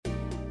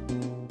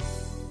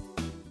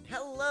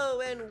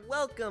and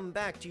welcome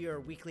back to your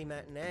weekly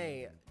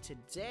matinee.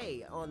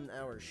 Today on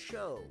our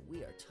show,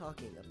 we are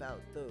talking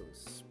about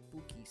those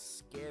spooky,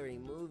 scary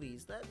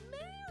movies that may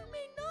or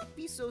may not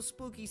be so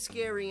spooky,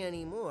 scary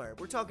anymore.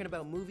 We're talking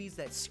about movies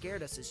that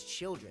scared us as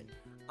children.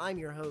 I'm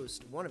your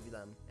host, one of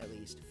them at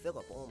least,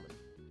 Philip Ullman.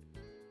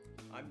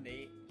 I'm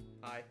Nate.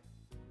 Hi.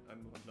 I'm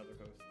another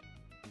host.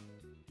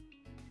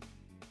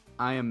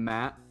 I am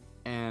Matt,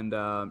 and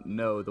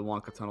no, the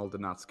Wonka Tunnel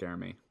did not scare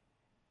me.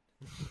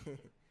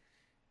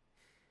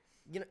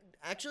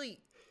 Actually,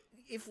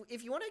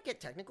 if you want to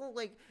get technical,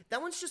 like, that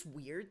one's just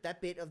weird.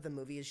 That bit of the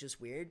movie is just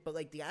weird. But,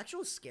 like, the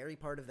actual scary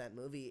part of that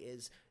movie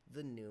is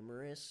the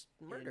numerous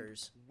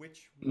murders. And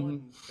which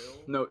one, Phil?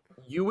 No,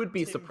 you would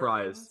be Tim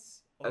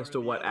surprised Burton's as to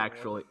or the what other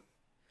actually...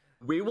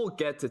 one? We will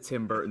get to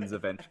Tim Burton's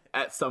event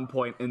at some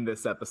point in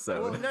this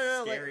episode. Well,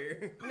 no,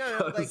 Scarier.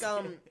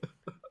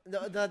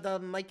 like the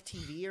Mike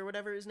TV or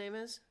whatever his name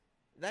is.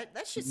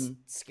 That's just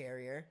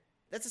scarier.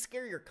 That's a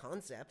scarier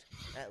concept,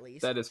 at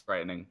least. That is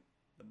frightening.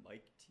 The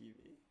Mike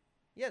TV.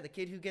 Yeah, the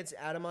kid who gets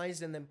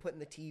atomized and then put in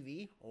the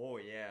TV. Oh,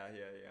 yeah.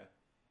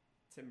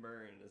 Tim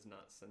Burton is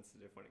not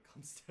sensitive when it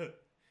comes to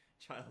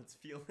child's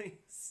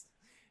feelings.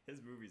 His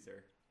movies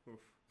are...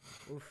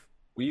 Oof.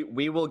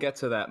 We will get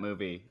to that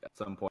movie at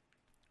some point,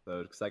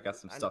 though, because I got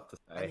some stuff to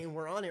say. I mean,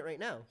 we're on it right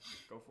now.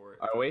 Go for it.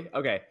 Are we?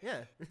 Okay.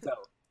 Yeah.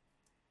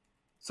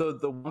 So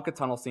the Wonka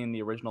Tunnel scene in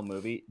the original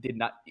movie did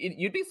not...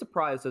 You'd be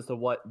surprised as to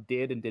what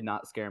did and did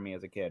not scare me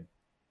as a kid.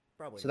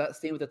 Probably. So that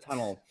scene with the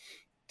tunnel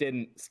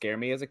didn't scare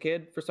me as a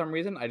kid for some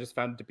reason. I just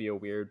found it to be a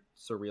weird,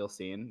 surreal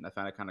scene. I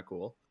found it kind of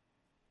cool.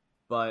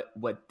 But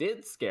what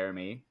did scare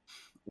me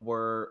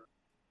were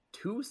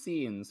two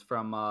scenes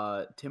from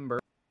Tim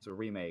Burton's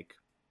remake.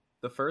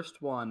 The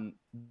first one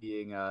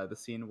being the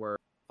scene where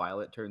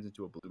Violet turns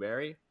into a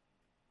blueberry.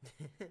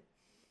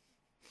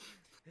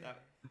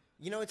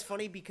 It's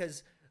funny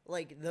because,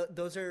 like,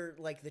 those are,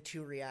 like, the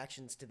two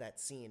reactions to that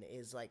scene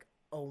is, like,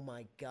 oh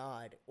my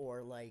god,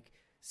 or, like,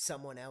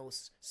 someone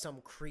else,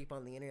 some creep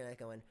on the internet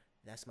going,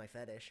 that's my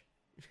fetish.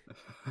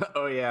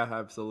 Oh yeah,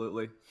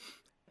 absolutely.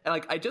 And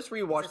like I just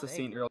rewatched the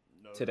scene earlier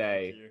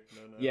today.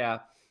 No. Yeah,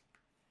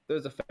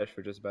 there's a fetish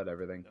for just about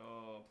everything.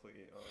 Oh,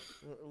 please.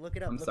 Oh. Look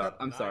it up.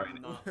 I'm sorry.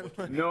 I'm not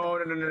looking.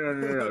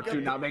 No.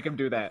 Do not make him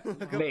do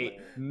that.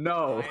 Nate,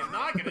 no. I am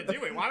not going to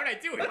do it. Why would I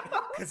do it?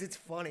 Because it's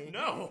funny.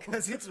 No.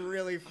 Because it's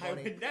really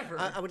funny. I would never.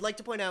 I would like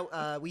to point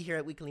out, we here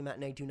at Weekly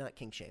Matinee do not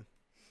kink shame.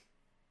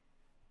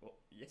 Well,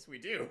 yes, we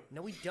do.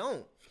 No, we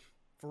don't.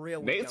 For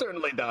real, we Nate don't.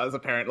 certainly does,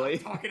 apparently.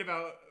 Talking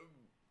about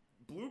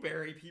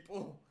blueberry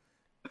people.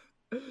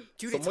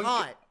 Dude, it's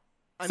hot.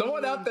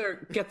 Someone out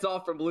there gets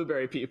off from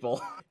blueberry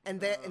people. And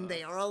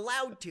they are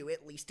allowed to.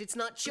 At least it's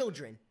not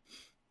children.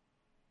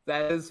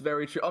 That is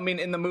very true. I mean,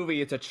 in the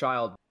movie, it's a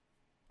child.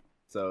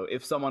 So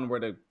if someone were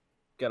to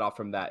get off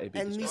from that, it'd be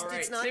At just least All right,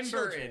 it's not Tim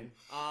children.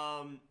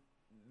 Burton.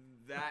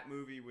 That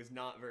movie was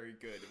not very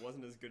good. It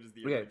wasn't as good as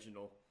the Okay.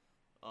 original.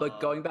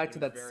 But going back it to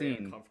was that very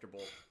scene-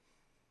 uncomfortable.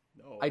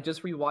 No. I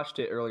just rewatched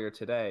it earlier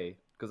today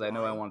because I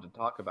know I Why? wanted to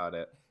talk about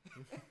it.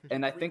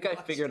 And I think I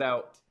Rewatched figured it.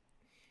 out...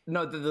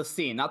 No, the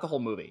scene, not the whole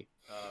movie.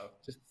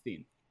 Just the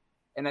scene.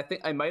 And I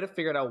think I might have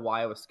figured out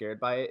why I was scared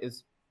by it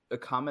is a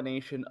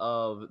combination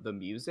of the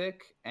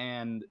music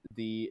and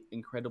the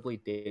incredibly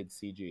dated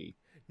CG.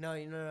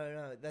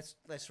 No.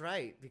 That's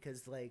right.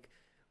 Because, like,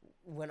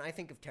 when I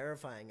think of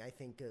terrifying, I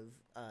think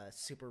of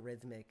super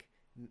rhythmic,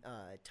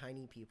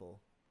 tiny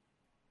people.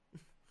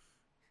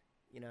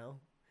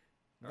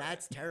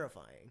 That's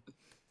terrifying.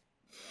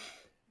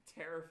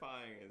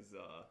 Terrifying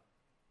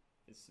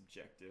is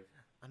subjective.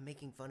 I'm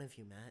making fun of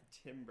you, Matt.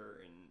 Tim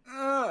Burton.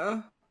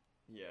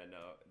 Yeah,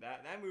 no.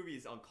 That movie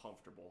is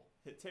uncomfortable.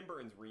 Tim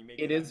Burton's remake.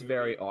 It of that is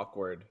very movie,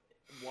 awkward.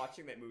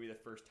 Watching that movie the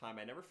first time,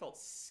 I never felt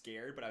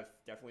scared, but I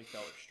definitely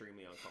felt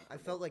extremely uncomfortable. I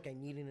felt like I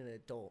needed an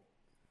adult.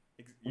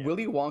 Yeah.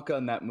 Willy Wonka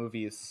in that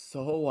movie is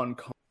so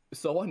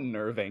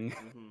unnerving.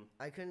 Mhm.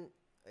 I couldn't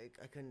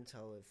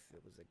tell if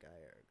it was a guy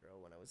or a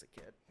girl when I was a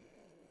kid.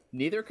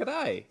 Neither could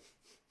I.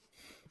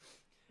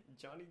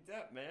 Johnny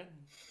Depp, man.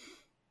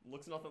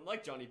 Looks nothing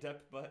like Johnny Depp,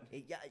 but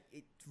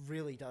It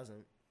really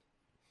doesn't.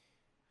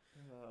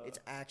 It's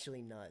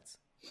actually nuts.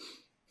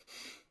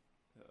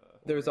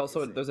 There's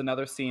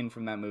another scene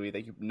from that movie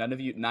that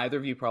neither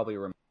of you probably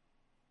remember,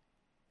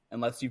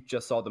 unless you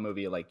just saw the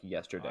movie like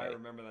yesterday. I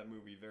remember that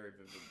movie very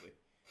vividly.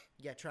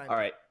 Yeah, try. All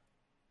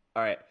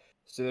right.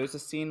 So there's a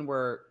scene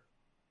where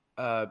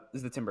this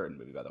is the Tim Burton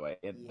movie, by the way,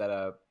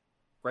 that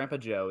Grandpa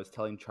Joe is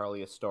telling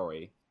Charlie a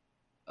story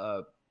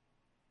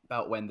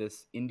about when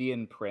this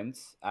Indian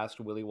prince asked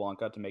Willy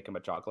Wonka to make him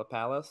a chocolate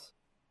palace,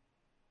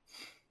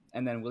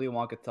 and then Willy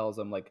Wonka tells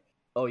him like,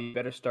 "Oh, you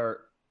better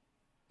start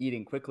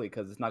eating quickly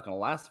because it's not going to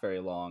last very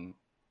long."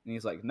 And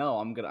he's like, "No,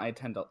 I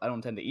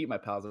don't tend to eat my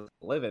palace,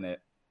 I live in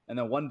it." And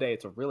then one day,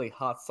 it's a really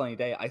hot, sunny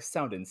day. I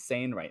sound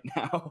insane right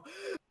now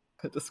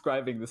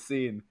describing the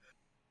scene.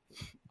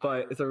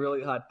 But it's a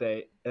really hot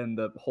day, and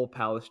the whole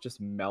palace just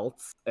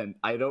melts, and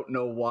I don't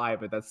know why,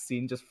 but that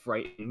scene just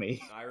frightened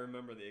me. I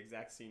remember the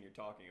exact scene you're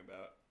talking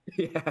about.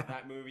 Yeah.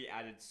 That movie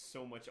added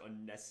so much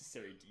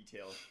unnecessary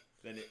detail.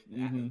 Then it,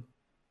 Mhm.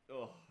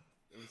 oh,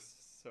 it was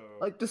so.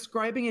 Like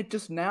describing it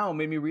just now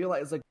made me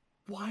realize, like,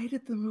 why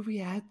did the movie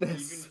add Even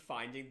this?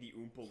 finding the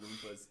Oompa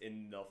Loompas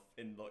in the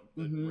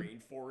Mhm.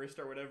 rainforest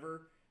or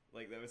whatever,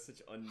 like that was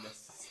such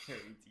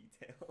unnecessary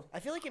detail. I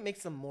feel like it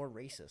makes them more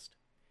racist.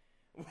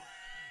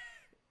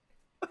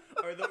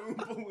 Are the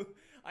Oompa Loompas?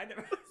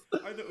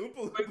 Are the Oompa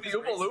Loompas? Like the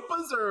Oompa racist?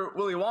 Loompas or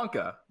Willy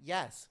Wonka?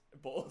 Yes.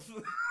 Both.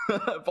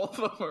 Both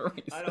of them are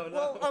racist. I don't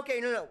know. Well, okay,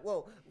 no.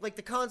 Well, like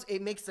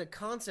it makes the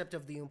concept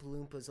of the Oompa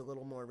Loompas a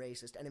little more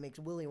racist, and it makes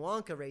Willy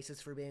Wonka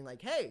racist for being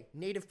like, "Hey,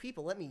 native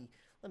people, let me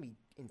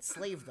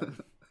enslave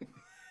them."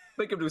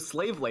 Make them do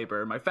slave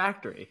labor in my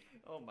factory.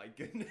 Oh my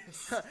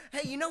goodness.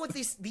 Hey, you know what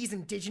these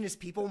indigenous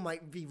people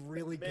might be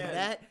really good Man,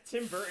 at?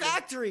 Tim Burton.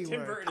 Factory Tim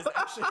work. Burton is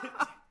actually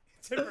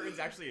Tim Burton's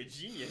actually a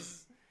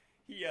genius.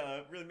 He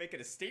really making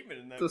a statement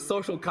in that. It's a movie.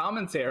 social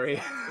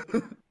commentary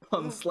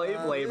on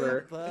slave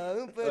labor.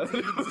 Oompa,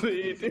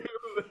 oompa,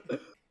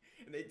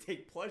 And they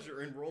take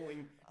pleasure in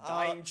rolling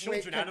dying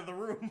children out of the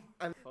room.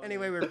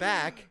 Anyway, we're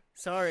back.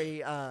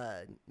 Sorry,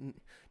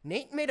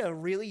 Nate made a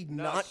really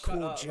not shut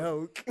cool up.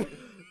 joke.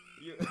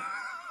 You...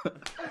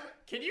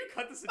 Can you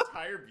cut this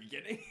entire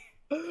beginning?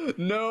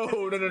 No.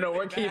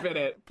 We're keeping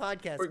it.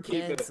 Podcast We're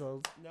keeping it.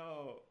 canceled.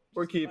 No.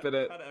 We're Just keeping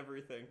it. Cut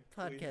everything.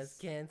 Podcast Please.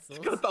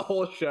 canceled. Cut the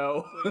whole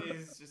show.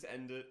 Please just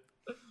end it.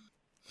 We're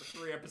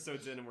 3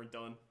 episodes in and we're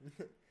done.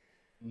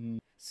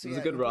 So, It was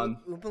a good run.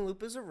 Oompa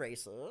Loompas are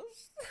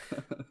racist.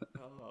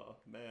 Oh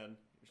man.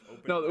 Just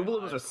open No, the my Oompa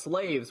Loompas are eyes.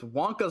 slaves.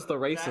 Wonka's the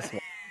racist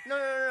one.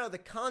 No. The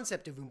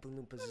concept of Oompa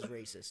Loompas is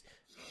racist.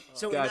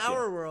 So Gotcha. in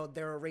our world,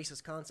 they're a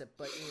racist concept,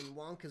 but in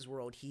Wonka's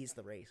world, he's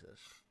the racist.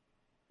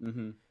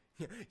 Mm-hmm.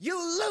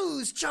 You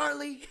lose,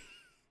 Charlie.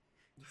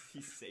 Did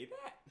he say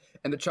that?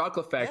 And the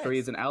chocolate factory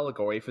Yes. is an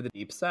allegory for the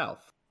Deep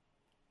South.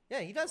 Yeah,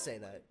 he does say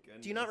that.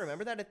 Do you not goodness.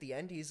 remember that at the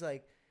end? He's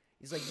like,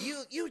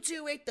 you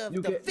two ate the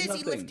You get fizzy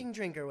nothing. lifting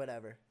drink or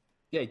whatever.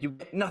 Yeah, you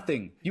get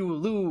nothing. You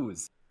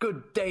lose.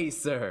 Good day,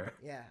 sir.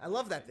 Yeah, I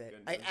love that bit.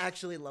 I goodness.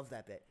 actually love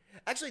that bit.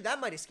 Actually, that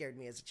might have scared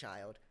me as a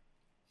child.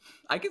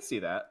 I can see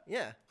that.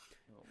 Yeah.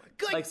 Oh my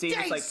Good Like, see, day,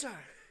 it's like- sir.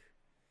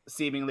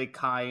 Seemingly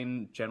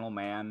kind, gentle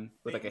man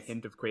with like a Things-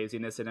 hint of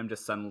craziness in him,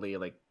 just suddenly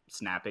like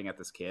snapping at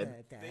this kid.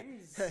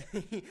 Things-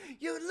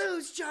 You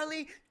lose,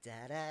 Charlie.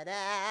 Da da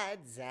da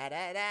da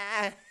da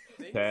da.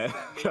 Things Hey,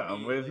 that made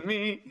come me, with like,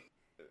 me.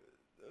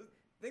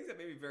 Things that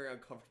made me very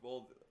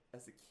uncomfortable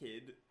as a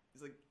kid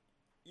is like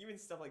even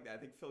stuff like that. I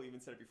think Phil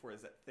even said it before.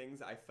 Is that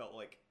things I felt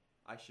like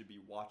I should be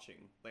watching,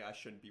 like I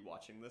shouldn't be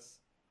watching this.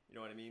 You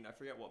know what I mean? I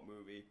forget what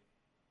movie.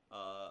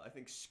 I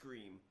think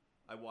Scream.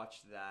 I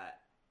watched that.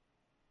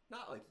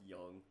 Not like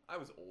young. I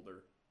was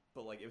older,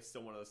 but like it was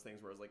still one of those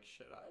things where I was like,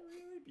 should I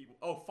really be?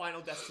 Oh,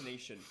 Final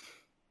Destination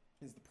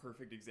is the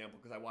perfect example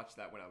because I watched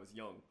that when I was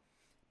young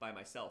by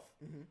myself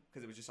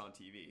because it was just on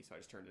TV, so I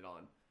just turned it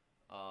on.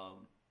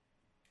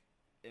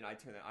 And I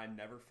turned it. I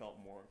never felt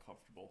more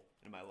uncomfortable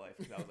in my life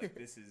because I was like,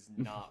 this is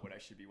not what I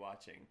should be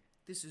watching.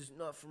 This is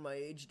not for my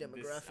age This,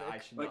 demographic. I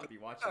should not be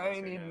watching I this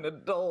right need an now.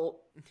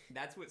 adult.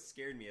 That's what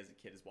scared me as a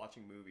kid is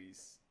watching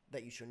movies.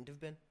 That you shouldn't have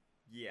been.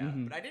 Yeah,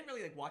 Mhm. but I didn't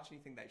really like watch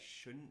anything that I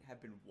shouldn't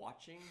have been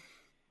watching.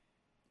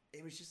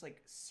 It was just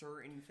like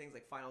certain things,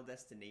 like Final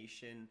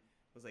Destination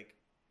was like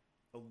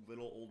a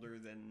little older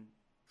than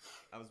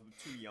I was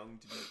too young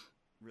to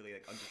really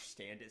like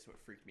understand it, so it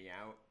freaked me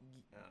out.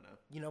 I don't know.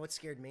 You know what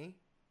scared me?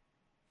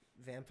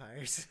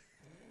 Vampires.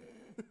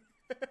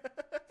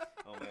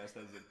 Oh man, that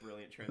was a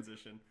brilliant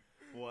transition.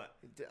 What?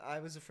 I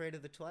was afraid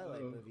of the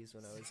Twilight Oh. movies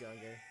when I was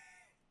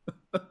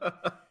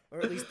younger. Or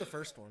at least the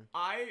first one.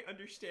 I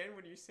understand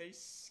when you say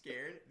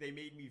scared. They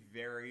made me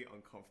very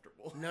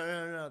uncomfortable.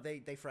 No.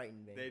 They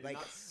frightened me. They did like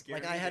not scare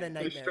like me. I had a They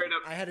nightmare. straight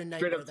up- I had a straight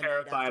nightmare up the night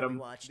terrified after we him.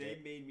 watched They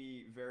it. made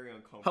me very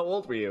uncomfortable. How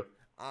old were you?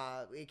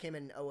 It came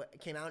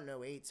out in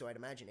 08, so I'd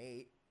imagine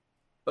 8.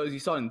 Oh, you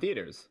saw it in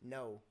theaters.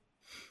 No.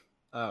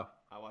 Oh.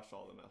 I watched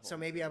all of them at home. So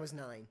maybe I was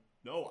 9.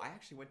 No, I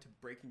actually went to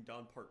Breaking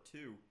Dawn Part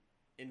 2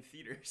 in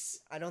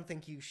theaters. I don't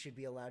think you should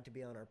be allowed to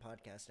be on our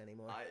podcast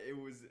anymore. It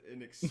was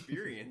an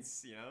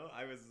experience, you know.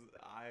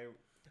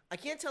 I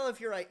can't tell if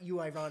you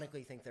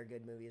ironically think they're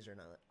good movies or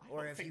not, I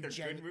or don't if think you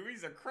they're good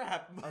movies. Are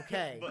crap.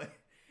 Okay.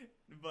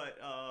 but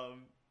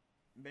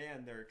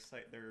man, they're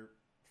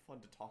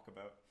fun to talk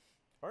about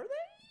Are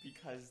they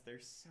because they're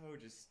so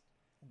just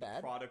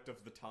bad? product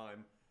of the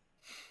time,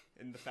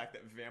 and the fact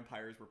that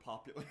vampires were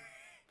popular.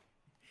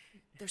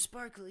 They're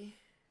sparkly.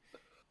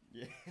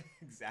 Yeah,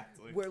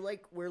 exactly. We're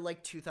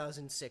like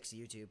 2006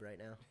 YouTube right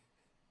now.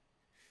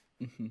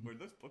 Were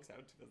those books out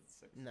in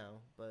 2006? No,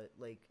 but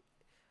like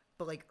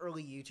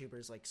early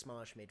YouTubers like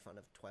Smosh made fun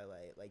of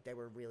Twilight. Like they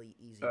were really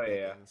easy Oh,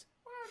 yeah. pickings.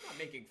 Well, I'm not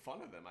making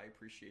fun of them. I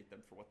appreciate them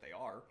for what they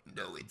are.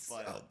 No, it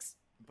But-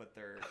 But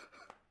they're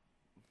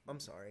I'm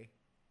sorry.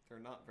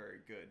 not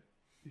very good.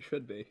 You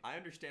should be. I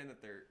understand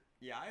that they're.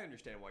 Yeah, I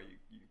understand why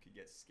you could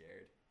get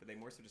scared, but they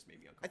more so just made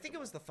me uncomfortable. I think it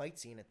was the fight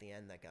scene at the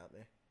end that got me.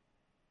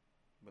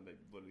 when they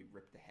literally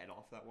ripped the head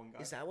off that one guy.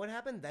 Is that what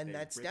happened? Then They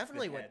that's ripped the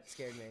definitely what head.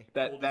 scared me.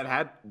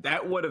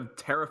 That would have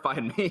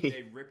terrified me.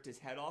 They ripped his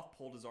head off,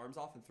 pulled his arms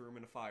off, and threw him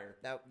in a fire.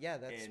 That's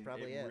and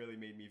probably it it. really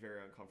made me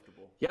very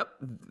uncomfortable. Yep,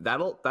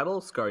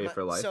 that'll scar you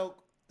for life.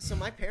 So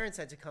my parents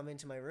had to come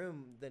into my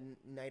room the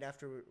night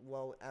after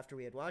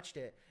we had watched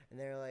it, and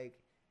they're like,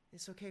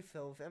 "It's okay,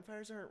 Phil.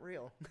 Vampires aren't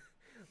real."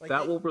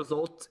 That will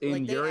result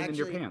in they urine in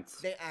your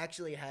pants. They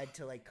actually had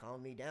to like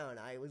calm me down.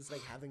 I was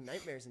like having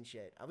nightmares and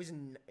shit. I was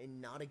in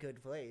not a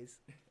good place.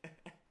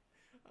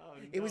 Oh,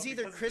 no, It was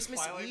either because of the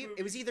Christmas Twilight Eve. It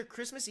movies? was either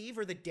Christmas Eve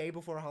or the day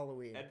before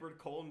Halloween. Edward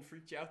Cullen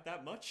freaked you out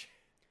that much?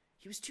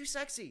 He was too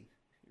sexy.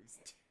 He was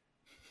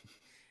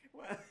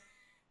well,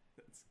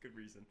 that's a good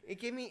reason. It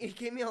gave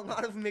me a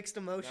lot of mixed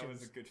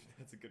emotions.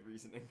 That's a good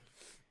reasoning.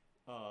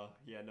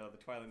 Yeah, no, the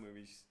Twilight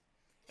movies.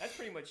 That's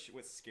pretty much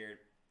what scared.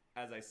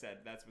 As I said,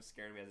 that's what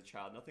scared me as a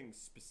child. Nothing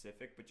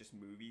specific, but just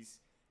movies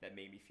that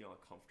made me feel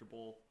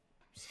uncomfortable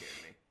scared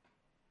me.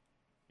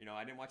 You know,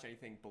 I didn't watch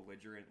anything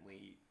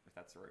belligerently, if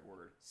that's the right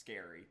word,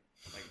 scary.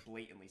 Like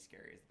blatantly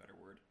scary is the better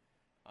word.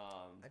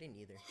 I didn't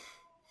either.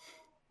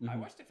 I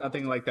watched it.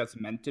 Nothing like that's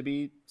meant to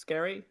be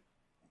scary.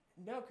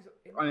 No, because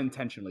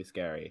Unintentionally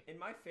scary. in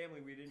my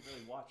family, we didn't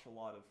really watch a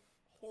lot of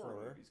horror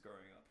Horror? movies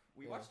growing up.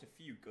 We Yeah. watched a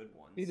few good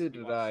ones. Neither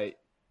did I.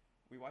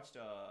 We watched,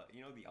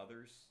 The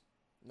Others.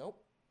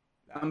 Nope.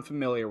 I'm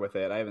familiar with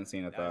it. I haven't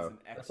seen it That is though. an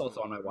That's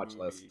also on my excellent watch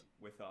list. movie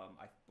with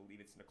I believe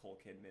it's Nicole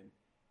Kidman.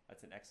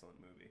 That's an excellent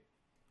movie.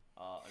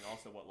 And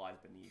also What Lies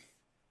Beneath.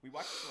 We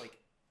watched like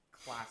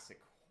classic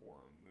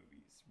horror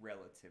movies,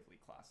 relatively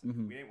classic.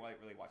 Mhm. We didn't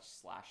really watch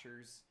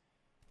slashers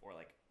or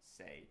like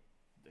say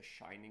The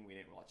Shining. We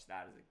didn't watch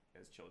that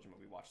as children, but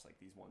we watched like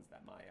these ones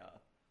that my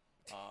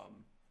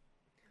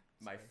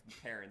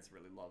parents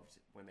really loved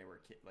when they were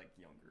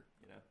younger.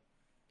 You know.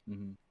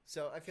 Mm-hmm.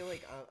 So I feel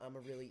like I'm a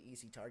really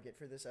easy target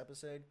for this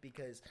episode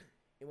because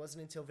it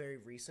wasn't until very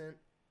recent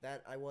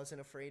that I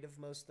wasn't afraid of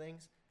most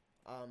things.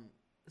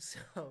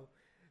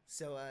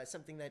 So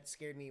something that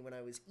scared me when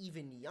I was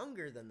even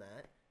younger than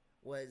that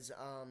was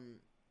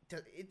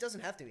it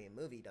doesn't have to be a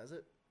movie, does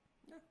it?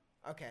 No.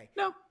 Okay.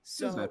 No,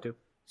 So doesn't have to.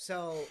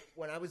 So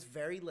when I was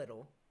very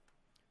little,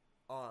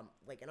 and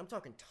I'm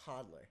talking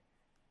toddler,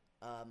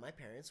 my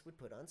parents would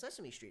put on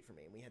Sesame Street for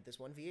me, and we had this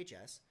one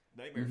VHS.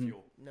 Nightmare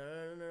Fuel.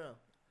 No.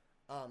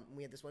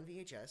 We had this one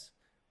VHS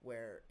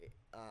where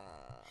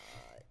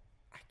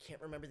I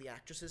can't remember the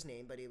actress's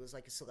name, but it was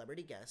like a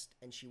celebrity guest,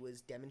 and she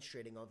was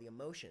demonstrating all the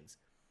emotions.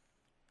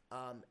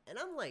 And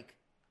I'm like,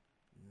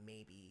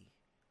 maybe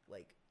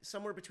like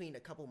somewhere between a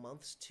couple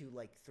months to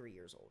like 3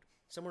 years old,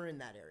 somewhere in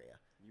that area.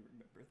 You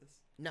remember this?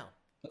 No,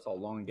 That's a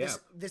long gap.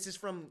 this is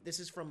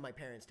from my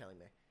parents telling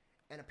me,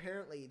 and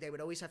apparently they would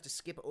always have to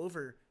skip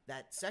over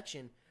that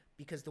section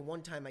because the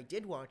one time I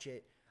did watch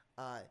it,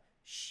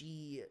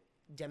 she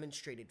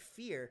demonstrated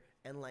fear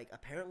and like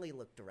apparently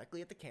looked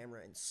directly at the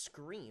camera and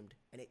screamed,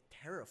 and it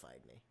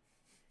terrified me.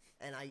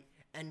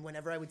 And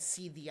whenever I would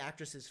see the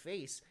actress's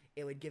face,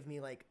 it would give me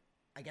like,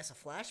 I guess, a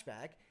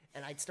flashback,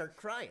 and I'd start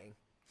crying.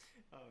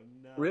 Oh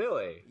no.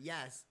 Really?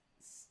 Yes.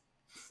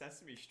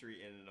 Sesame Street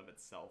in and of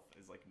itself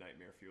is like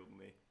nightmare fuel to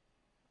me.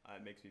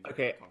 It makes me very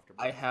Okay,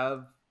 uncomfortable. I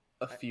have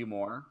a few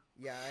more.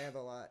 Yeah, I have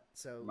a lot.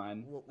 So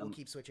Mine, we'll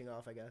keep switching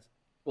off, I guess.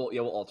 Well,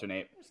 yeah, we'll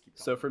alternate. Just keep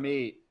So talking for about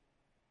me,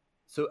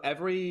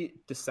 every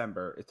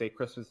December, it's a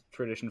Christmas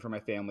tradition for my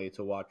family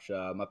to watch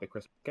Muppet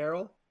Christmas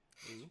Carol.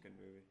 it. It's a good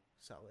movie.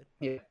 Solid.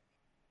 Yeah,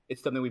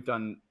 it's something we've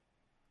done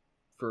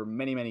for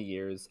many, many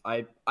years.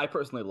 I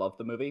personally love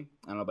the movie.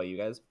 I don't know about you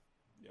guys.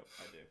 Yep,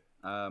 I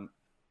do.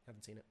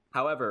 Haven't seen it.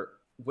 However,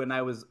 when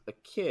I was a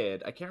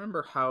kid, I can't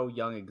remember how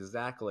young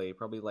exactly.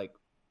 Probably like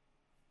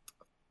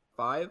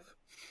 5,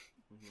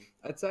 Mhm.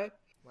 I'd say.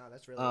 Wow,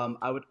 that's really. old.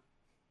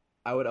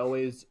 I would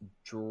always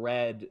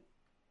dread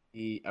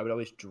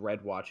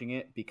watching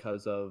it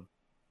because of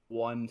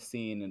one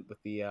scene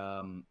with the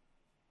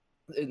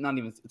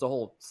it's a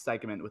whole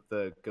segment with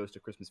the Ghost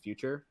of Christmas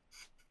Future.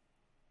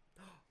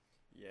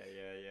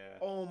 Yeah.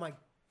 Oh my!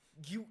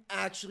 You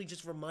actually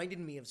just reminded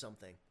me of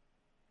something.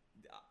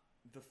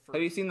 The first.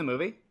 Have you seen the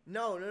movie?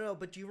 No.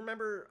 But do you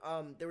remember?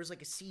 There was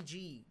like a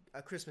CG,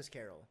 a Christmas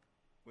Carol.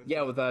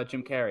 Yeah, with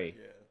Jim Carrey.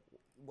 Yeah.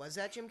 Was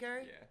that Jim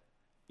Carrey? Yeah.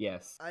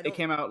 Yes, I it don't-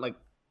 came out like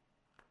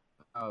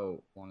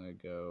long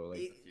ago,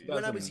 like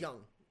When I was 2000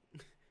 young.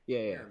 Yeah,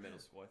 We yeah. were in middle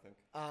school, I think.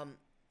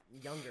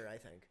 Younger, I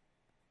think.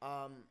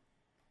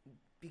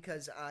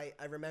 Because I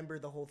remember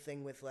the whole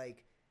thing with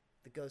like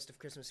the Ghost of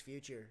Christmas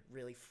Future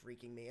really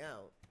freaking me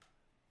out.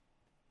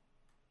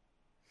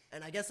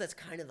 And I guess that's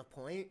kind of the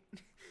point.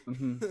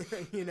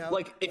 Mhm. You know?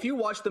 Like if you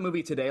watch the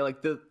movie today,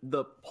 like the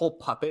whole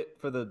puppet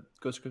for the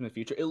Ghost of Christmas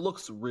Future, it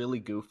looks really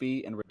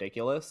goofy and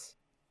ridiculous.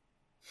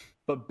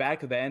 But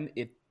back then,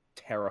 it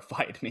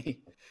terrified me.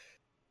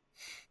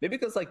 Maybe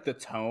because like the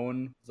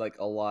tone was like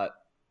a lot.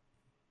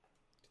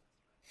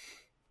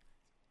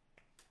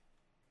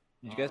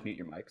 Did you guys mute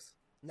your mics?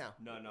 No.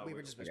 No, We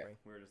were just okay. whispering.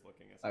 We were just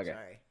looking at. Okay.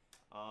 Sorry.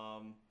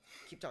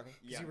 Keep talking.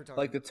 'Cause Yeah. You were talking.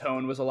 Like the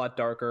tone was a lot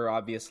darker.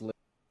 Obviously,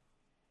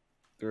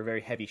 there were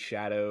very heavy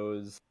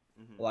shadows.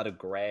 a lot of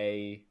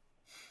gray.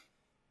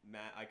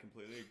 Matt, I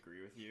completely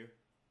agree with you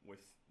with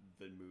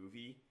the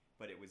movie,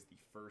 but it was the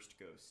first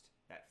Ghost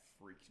that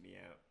freaked me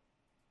out.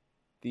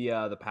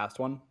 The past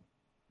one,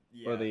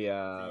 Yeah, or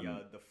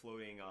the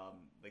floating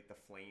like the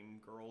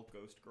flame girl,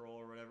 ghost girl,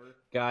 or whatever.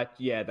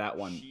 yeah, that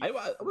one. She I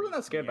wasn't that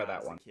freaked scared me by out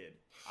that as one. a kid.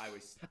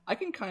 I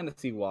can kind of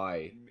see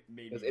why. Made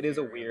me Because it is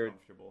a very weird.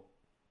 uncomfortable.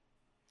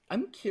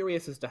 I'm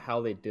curious as to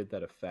how they did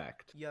that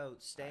effect. Yo,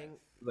 staying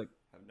Like,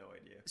 I have no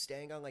idea.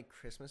 staying on like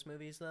Christmas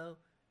movies though,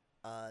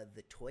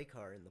 the toy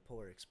car in the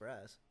Polar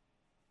Express.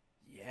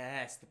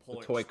 Yes, the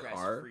Polar toy Express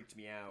car? freaked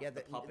me out. Yeah,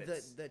 the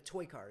puppets. the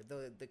toy car,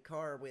 the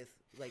car with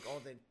like all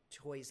the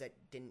toys that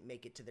didn't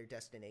make it to their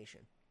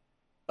destination,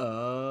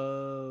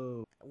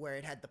 oh, where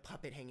it had the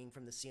puppet hanging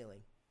from the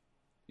ceiling.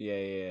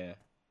 yeah.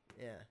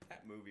 Yeah.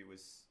 That movie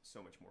was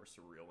so much more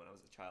surreal when I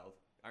was a child.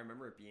 I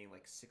remember it being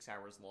like 6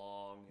 hours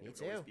long, and Me it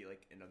would always too. be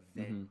like an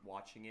event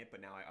watching it.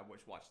 But now I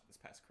watched it this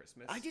past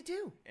Christmas. I did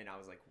too. and I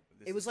was like,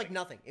 this It was is like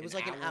nothing. It was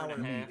like an hour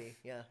and a half, movie.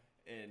 Yeah.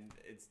 and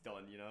it's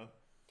done. You know,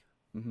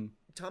 Mm-hmm.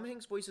 Tom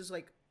Hanks voices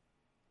like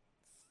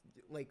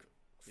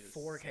He does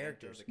 4 Santa,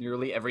 characters. the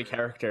Nearly every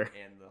character.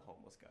 and the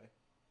homeless guy,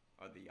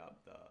 or the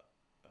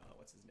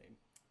what's his name,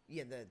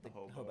 Yeah, the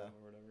hobo, hobo.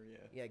 or whatever. Yeah,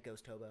 Yeah,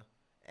 Ghost Hobo.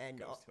 And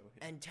Ghost Hobo.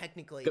 and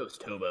technically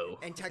Ghost Hobo.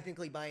 and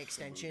technically by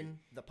extension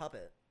the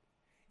puppet.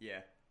 Yeah.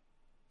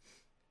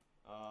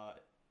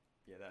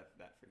 Yeah,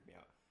 that freaked me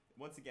out.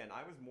 Once again,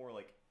 I was more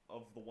like,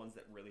 of the ones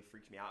that really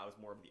freaked me out, I was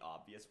more of the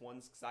obvious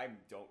ones because I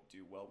don't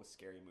do well with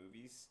scary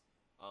movies.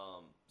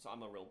 So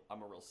I'm a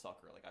real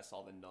sucker. Like, I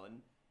saw The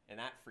Nun, and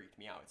that freaked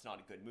me out. It's not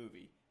a good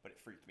movie, but it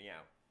freaked me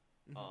out.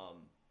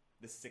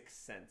 The Sixth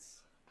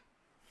Sense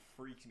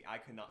freaked me. I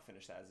could not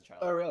finish that as a child.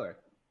 Oh, really?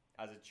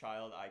 As a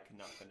child, I could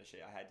not finish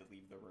it. I had to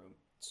leave the room.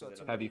 So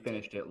it's Have you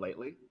finished it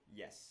lately?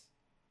 Yes.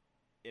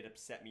 It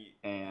upset me.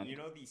 And You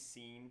know the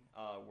scene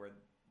where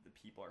the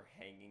people are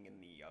hanging in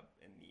the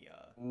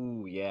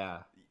ooh, yeah.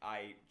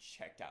 I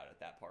checked out at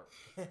that part.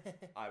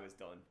 I was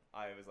done.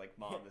 I was like,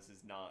 Mom, this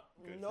is not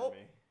good Nope. for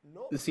me.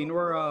 Nope. The scene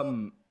where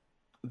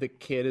the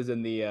kid is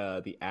in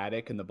the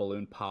attic and the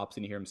balloon pops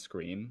and you hear him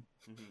scream.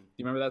 Mhm. Do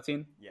you remember that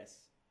scene? Yes.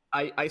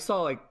 I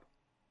saw like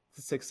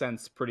The Sixth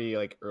Sense pretty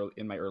like early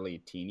in my early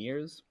teen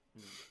years,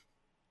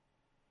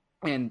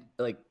 and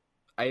like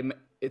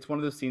it's one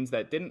of those scenes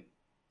that didn't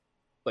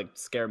like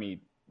scare me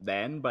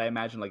then, but I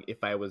imagine like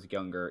if I was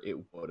younger, it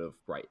would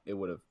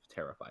have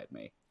terrified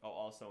me. Oh,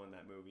 also in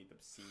that movie, the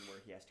scene where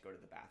he has to go to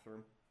the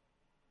bathroom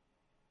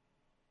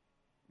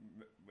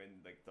when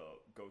like the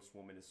ghost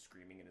woman is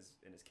screaming in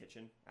his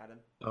kitchen at him.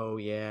 Oh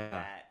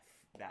yeah.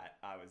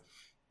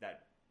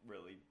 That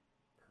really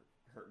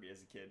hurt me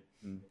as a kid.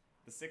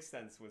 The Sixth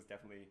Sense was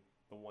definitely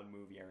the one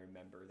movie I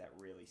remember that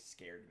really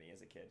scared me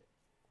as a kid.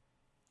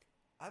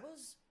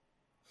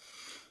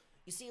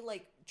 You see,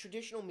 like,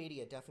 traditional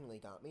media definitely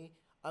got me.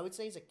 I would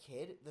say as a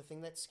kid, the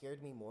thing that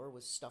scared me more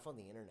was stuff on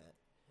the internet.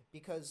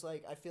 Because,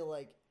 like, I feel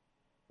like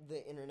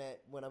the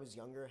internet, when I was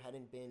younger,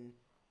 hadn't been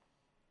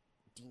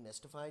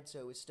demystified, so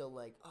it was still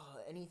like, oh,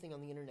 anything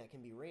on the internet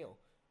can be real.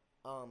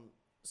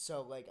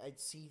 So, like, I'd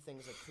see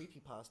things like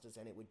creepypastas,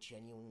 and it would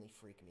genuinely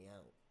freak me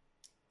out.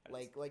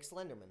 Like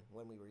Slenderman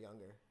when we were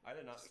younger. I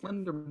did not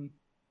Slenderman.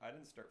 I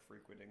didn't start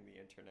frequenting the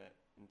internet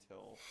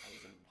until I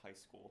was in high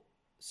school.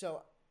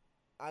 So,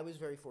 I was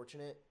very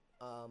fortunate.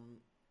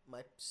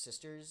 My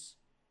sisters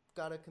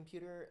got a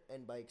computer,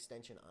 and by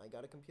extension, I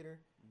got a computer,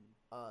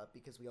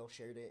 because we all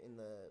shared it in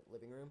the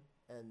living room,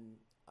 and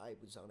I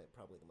was on it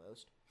probably the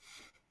most,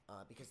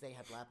 because they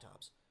had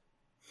laptops.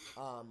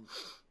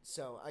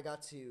 So I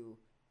got to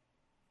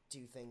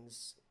do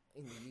things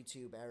in the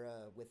YouTube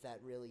era with that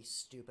really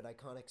stupid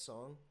iconic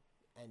song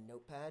and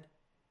Notepad.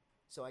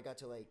 So I got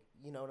to, like,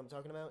 you know what I'm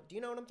talking about? Do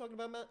you know what I'm talking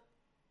about, Matt?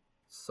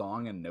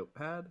 Song and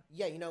Notepad?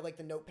 Yeah, you know, like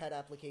the Notepad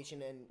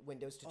application and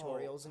Windows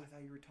tutorials. I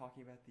thought you were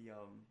talking about the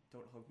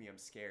 "Don't Hug Me, I'm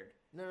Scared."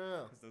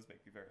 No. Because those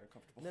make me very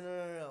uncomfortable.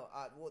 No.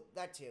 Well,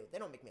 that too. They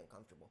don't make me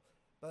uncomfortable.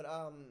 But,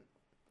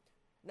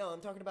 no, I'm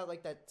talking about,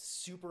 like, that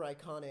super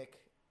iconic,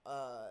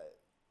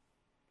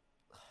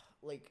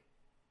 like,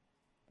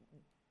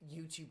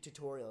 YouTube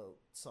tutorial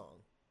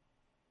song.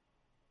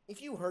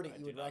 If you heard it, I you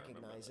do would not remember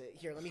recognize that. it.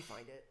 Here, let me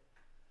find it.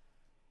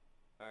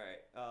 All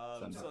right.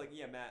 Somehow. So like,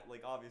 yeah, Matt.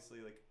 Like, obviously,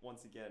 like,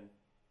 once again,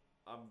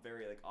 I'm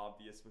very like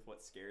obvious with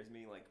what scares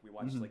me. Like, we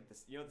watched like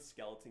this. You know, the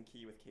Skeleton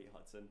Key with Kate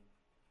Hudson.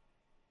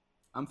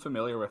 I'm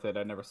familiar with it.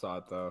 I never saw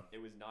it though.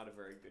 It was not a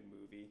very good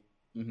movie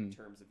Mm-hmm. in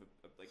terms of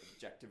like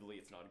objectively,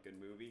 it's not a good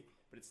movie,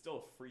 but it's still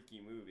a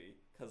freaky movie.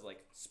 Cause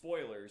like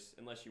spoilers,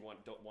 unless you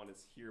don't want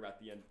to hear about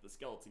the end of the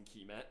Skeleton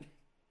Key, Matt.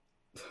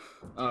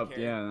 Oh care?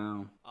 yeah,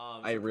 no. So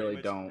I pretty really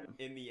much don't.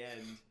 In the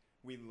end,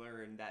 we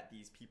learn that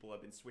these people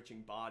have been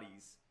switching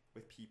bodies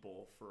with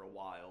people for a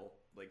while,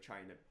 like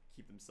trying to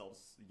keep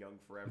themselves young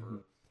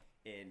forever.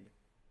 And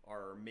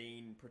our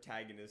main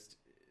protagonist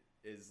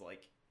is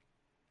like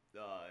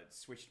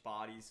switched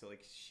bodies, so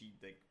like she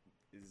like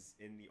is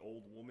in the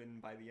old woman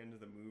by the end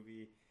of the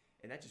movie,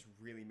 and that just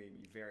really made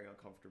me very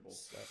uncomfortable.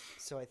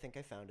 So I think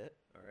I found it.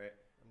 All right.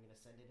 I'm going to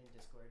send it in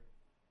Discord.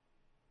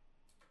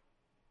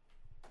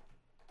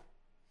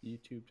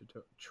 YouTube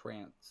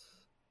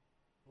trance.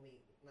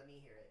 Let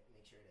me hear it.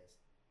 Make sure it is.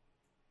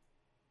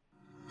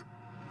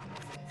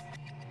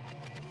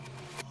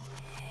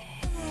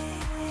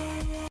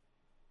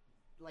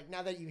 Like,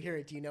 now that you hear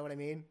it, do you know what I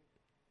mean?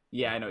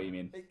 Yeah, I know what you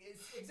mean.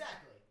 It's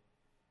exactly.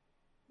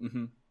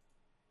 Mm-hmm.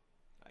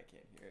 I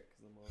can't hear it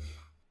because I'm on.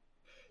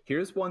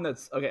 Here's one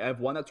that's okay. I have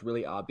one that's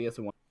really obvious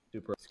and one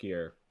super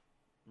obscure.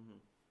 Mm-hmm.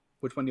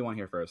 Which one do you want to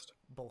hear first?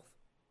 Both.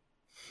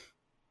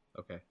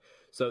 Okay.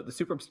 So the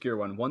super obscure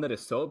one that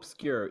is so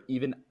obscure,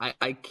 even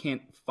I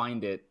can't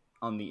find it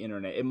on the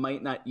internet. It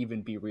might not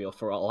even be real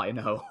for all I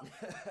know.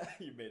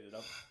 You made it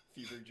up.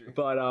 Fever dream.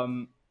 But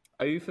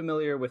are you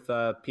familiar with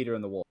Peter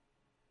and the Wolf?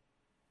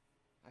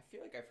 I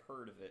feel like I've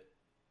heard of it,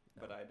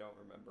 but I don't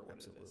remember what it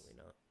is. Absolutely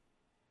not.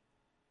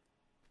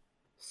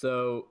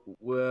 So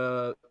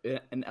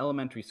in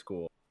elementary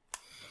school,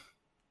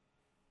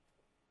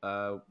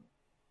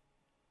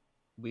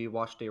 we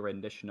watched a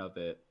rendition of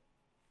it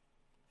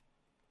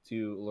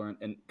to learn,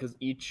 and because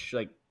each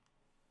like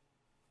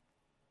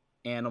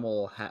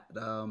animal had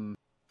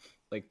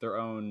like their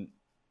own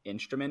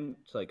instrument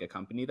to like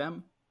accompany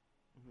them,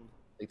 Mm-hmm.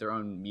 like their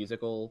own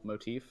musical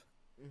motif.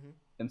 Mm-hmm.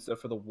 And so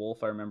for the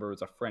wolf, I remember it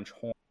was a French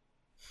horn,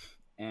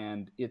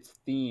 and its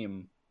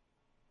theme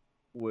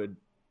would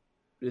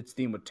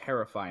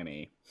terrify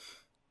me.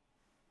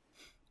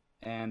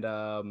 And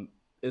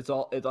it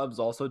was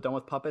also done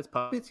with puppets.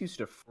 Puppets used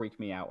to freak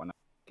me out when I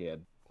was a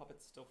kid.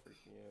 Puppets still freak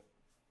me out.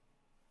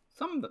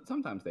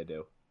 Sometimes they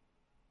do.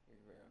 They're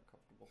very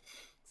uncomfortable,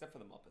 except for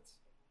the Muppets.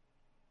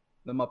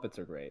 The Muppets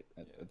are great.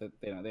 Yeah.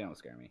 They don't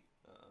scare me.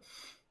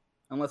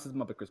 Unless it's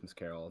Muppet Christmas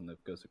Carol and the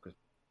Ghost of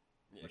Christmas.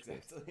 Yeah,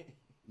 exactly.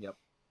 Yep.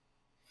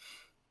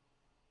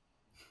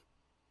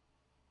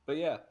 But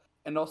yeah,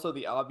 and also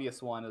the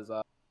obvious one is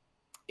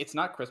it's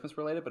not Christmas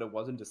related, but it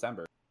was in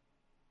December.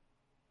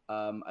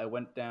 I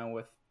went down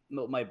with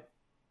my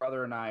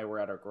brother and I were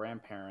at our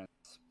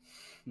grandparents,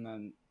 and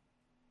then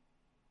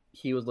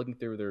he was looking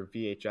through their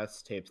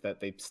VHS tapes that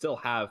they still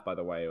have, by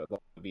the way, with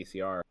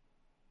VCR,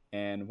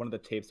 and one of the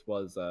tapes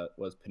was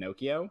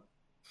Pinocchio,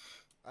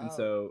 and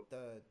so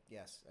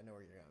yes, I know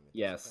where you're going with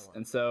yes, this.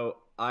 and so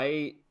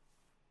I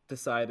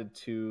decided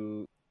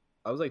to.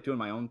 I was like doing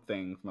my own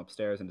thing from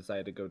upstairs and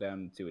decided to go down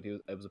and see what he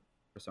was. I was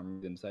for some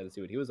reason decided to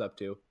see what he was up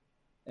to,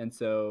 and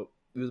so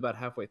it was about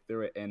halfway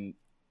through it, and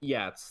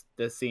yeah, it's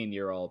the scene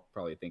you're all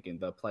probably thinking,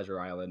 the Pleasure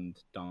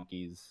Island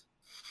donkeys,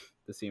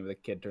 the scene where the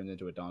kid turns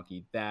into a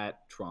donkey.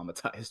 That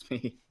traumatized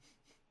me.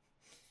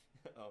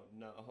 Oh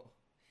no.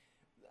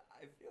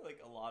 I feel like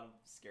a lot of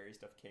scary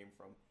stuff came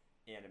from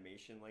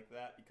animation like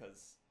that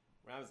because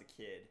when I was a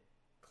kid,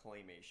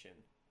 claymation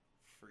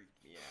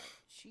freaked me out.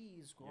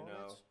 Cheese, You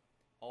know.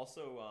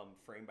 Also,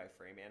 frame by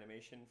frame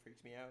animation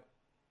freaked me out.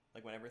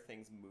 Like whenever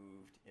things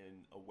moved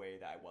in a way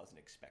that I wasn't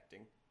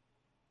expecting,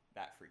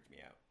 that freaked me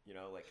out. You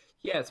know, like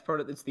Yeah,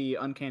 it's the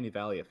uncanny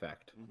valley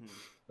effect. mm-hmm.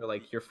 Or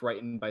like you're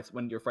frightened by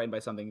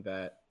something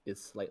that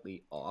is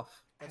slightly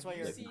off. That's Have why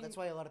you seen- that's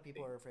why a lot of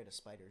people are afraid of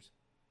spiders.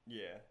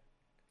 Yeah,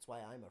 That's why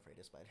I'm afraid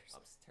of spiders.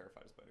 I'm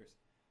terrified of spiders.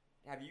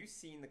 Have you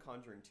seen The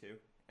Conjuring 2?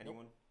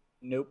 Anyone?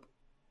 Nope.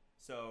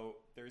 So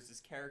there's this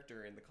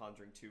character in The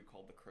Conjuring 2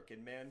 called the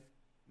Crooked Man.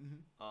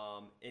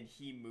 Mm-hmm. And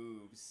he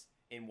moves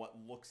in what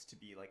looks to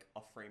be like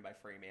a frame by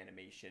frame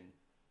animation,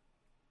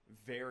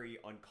 very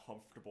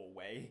uncomfortable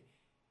way.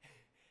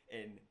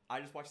 And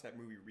I just watched that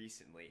movie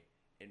recently,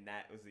 and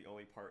that was the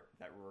only part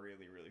that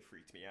really, really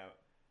freaked me out.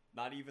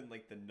 Not even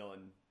like the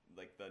nun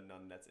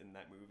that's in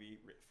that movie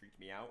freaked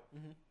me out,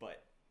 Mm-hmm.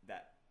 but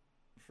that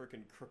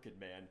freaking Crooked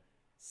Man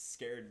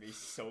scared me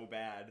so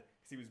bad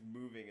because he was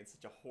moving in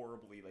such a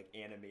horribly like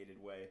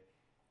animated way.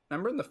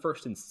 Remember in the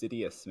first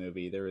Insidious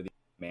movie, there were these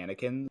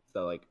mannequins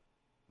that like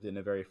in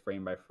a very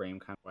frame by frame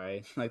kind of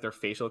way, like their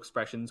facial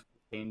expressions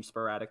change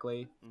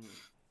sporadically. Mm-hmm.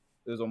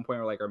 There's one point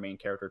where like our main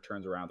character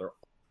turns around, they're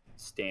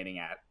standing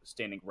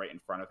right in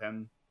front of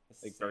him,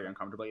 like very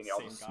uncomfortably, and they all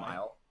same just guy.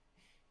 smile.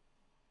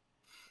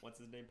 What's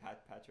his name?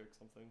 Patrick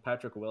something?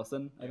 Patrick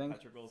Wilson, I think.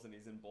 Patrick Wilson,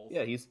 he's in both.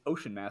 Yeah, he's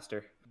Ocean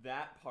Master.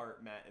 That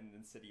part, Matt, in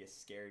Insidious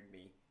scared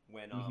me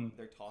when Mhm.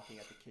 they're talking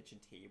at the kitchen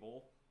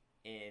table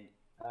and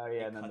Oh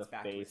yeah, it and then cuts the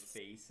back to his face.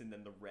 face and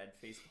then the red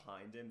face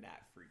behind him.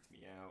 That freaked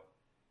me out.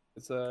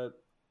 It's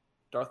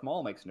Darth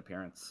Maul makes an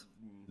appearance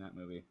in that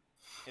movie.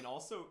 And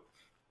also,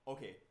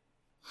 okay,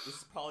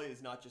 this probably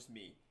is not just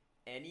me.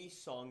 Any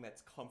song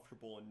that's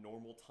comfortable in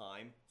normal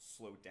time,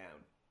 slowed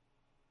down,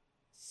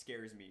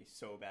 scares me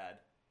so bad.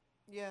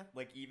 Yeah.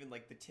 Like even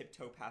like the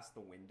tiptoe past the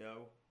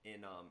window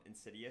in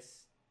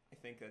Insidious. I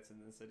think that's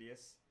in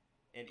Insidious,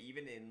 and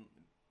even in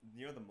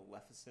the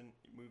Maleficent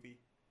movie.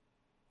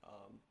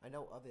 I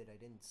know of it. I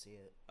didn't see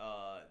it.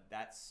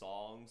 That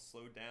song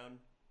slowed down.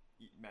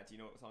 Matt, do you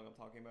know what song I'm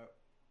talking about?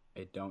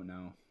 I don't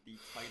know. The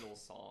title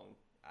song.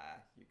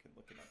 You can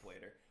look it up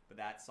later. But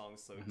that song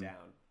slowed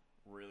down.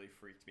 Really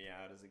freaked me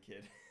out as a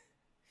kid.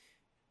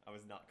 I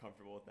was not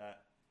comfortable with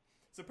that.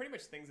 So pretty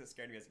much things that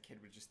scared me as a kid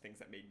were just things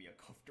that made me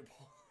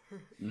uncomfortable.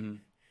 Mm-hmm.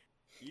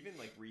 Even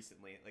like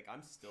recently, like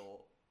I'm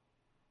still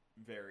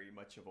very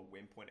much of a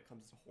wimp when it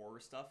comes to horror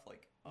stuff.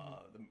 Like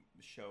the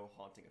show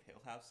Haunting of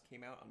Hill House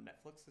came out on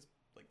Netflix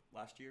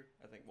last year.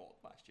 I think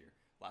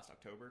last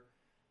October.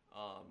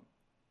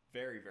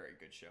 Very, very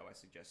good show. I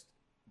suggest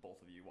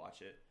both of you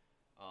watch it.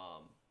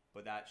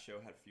 But that show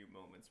had a few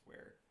moments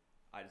where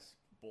I just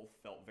both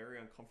felt very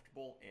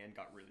uncomfortable and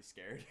got really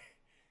scared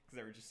because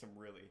there were just some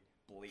really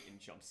blatant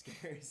jump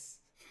scares.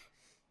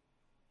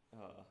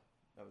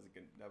 That was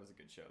a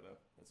good show though.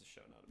 That's a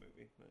show, not a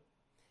movie. But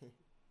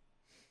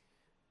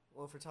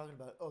Well, if we're talking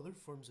about other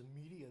forms of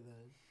media,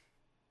 then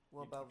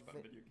what about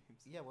video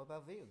games? Yeah, what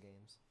about video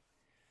games?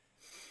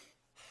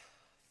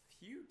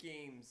 Few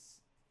games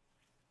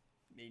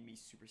made me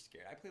super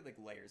scared. I played like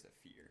Layers of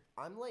Fear.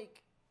 I'm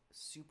like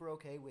super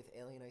okay with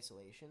Alien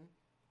Isolation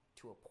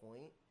to a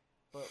point,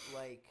 but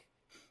like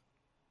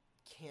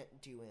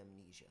can't do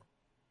Amnesia.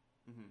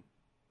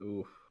 Mm-hmm.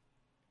 Oof.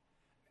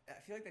 I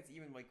feel like that's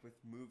even like with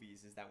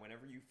movies, is that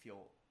whenever you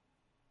feel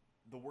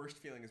the worst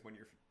feeling is when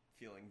you're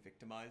feeling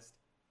victimized.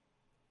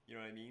 You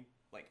know what I mean?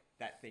 Like,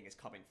 that thing is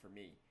coming for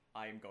me.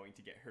 I am going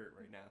to get hurt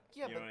right now.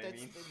 Yeah, you know but what I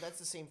mean? that's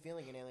the same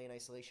feeling in Alien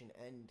Isolation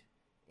and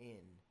in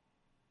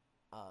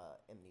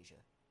Amnesia.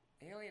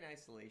 Alien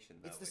Isolation,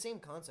 though, It's the same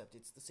concept.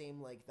 It's the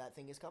same, like, that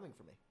thing is coming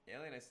for me.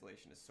 Alien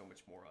Isolation is so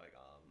much more like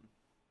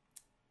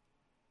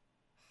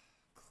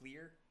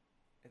clear,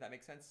 if that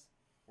makes sense.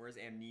 Whereas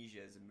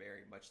Amnesia is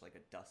very much like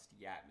a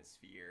dusty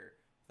atmosphere,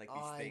 like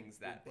these things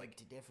that like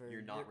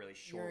you're not really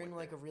sure. You're in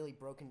like a really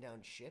broken down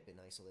ship in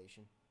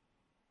Isolation.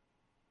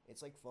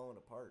 It's like falling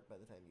apart by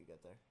the time you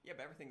get there. Yeah,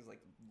 but everything's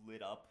like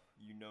lit up.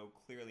 You know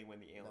clearly when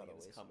the alien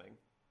is coming.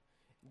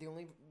 The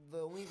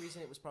only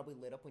reason it was probably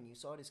lit up when you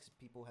saw it is because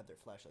people had their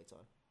flashlights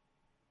on.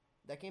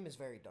 That game is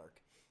very dark.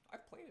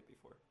 I've played it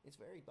before. It's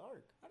very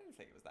dark. I didn't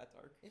think it was that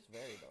dark. It's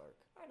very dark.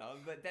 I know,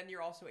 but then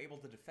you're also able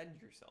to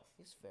defend yourself.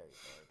 It's very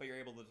dark. But you're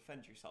able to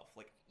defend yourself.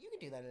 Like, you can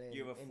do that in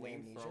you have a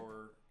Amnesia.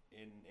 flamethrower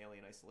in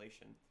Alien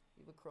Isolation.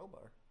 You have a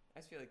crowbar. I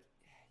just feel like,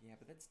 yeah,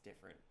 but that's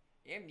different.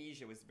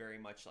 Amnesia was very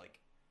much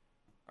like,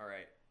 all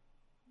right,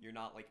 you're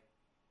not like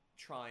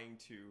trying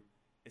to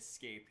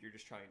escape, you're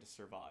just trying to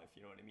survive,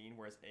 you know what I mean?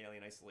 Whereas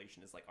Alien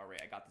Isolation is like, all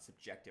right, I got this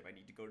objective, I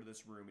need to go to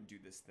this room and do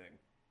this thing,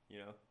 you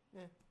know?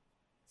 Yeah.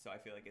 So I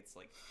feel like it's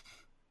like,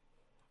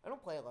 I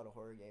don't play a lot of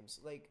horror games.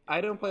 Like, I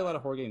don't play a lot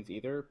of horror games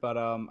either, but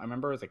I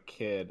remember as a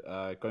kid,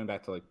 going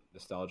back to like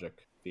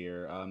nostalgic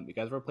fear. You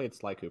guys ever played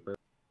Sly Cooper?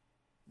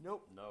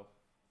 nope. no.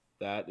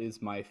 That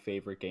is my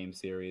favorite game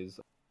series.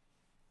 What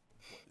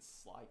is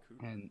Sly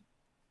Cooper? And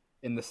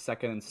in the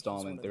second He's one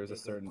installment, of the there's a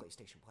big, certain.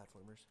 PlayStation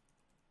platformers.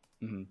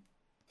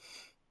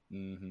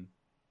 Mm-hmm.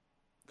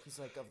 He's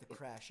like of the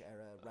Crash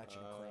era, Ratchet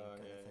and Clank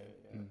kind of thing.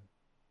 Yeah.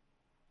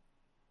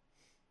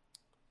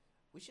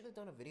 We should have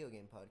done a video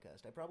game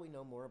podcast. I probably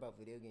know more about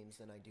video games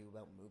than I do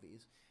about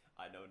movies.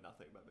 I know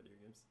nothing about video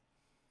games.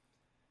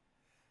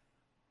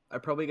 I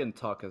probably can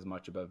talk as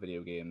much about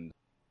video games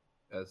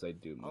as I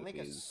do movies. I'll make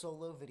a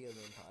solo video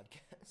game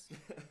podcast.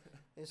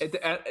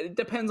 It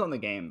depends on the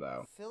game,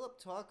 though. Philip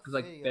talk. Because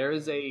like there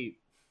is a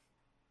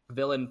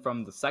villain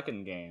from the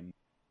second game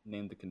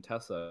named the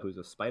Contessa, who's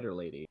a spider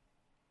lady.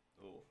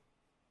 Oh.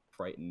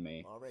 Frightened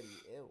me. Already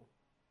ew.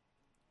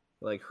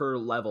 Like her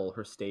level,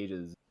 her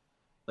stages,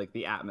 like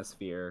the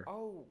atmosphere,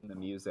 Oh, and the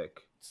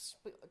music.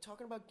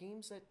 talking about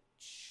games that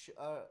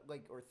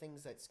like or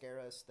things that scare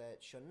us that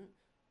shouldn't.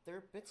 There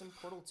are bits in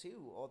Portal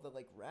 2, all the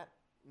like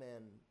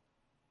Ratman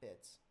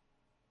bits,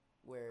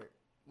 where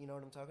you know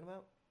what I'm talking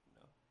about.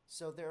 No.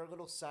 So there are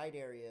little side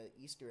area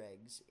Easter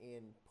eggs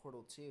in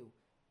Portal 2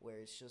 where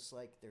it's just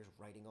like there's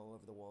writing all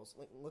over the walls.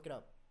 Like, look it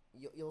up.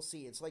 You'll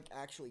see. It's like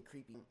actually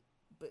creepy,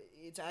 but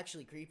it's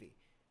actually creepy.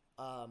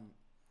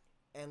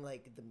 And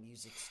like the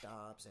music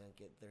stops and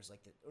there's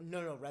like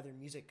rather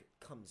music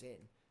comes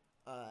in,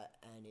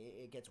 and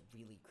it gets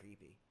really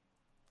creepy.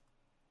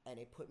 And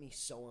it put me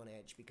so on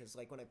edge because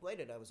like when I played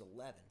it I was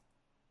 11.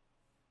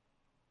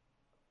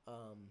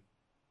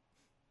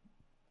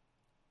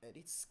 And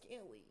it's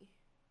scary.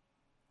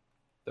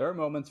 There are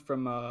moments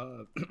from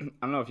I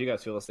don't know if you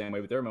guys feel the same way,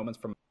 but there are moments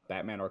from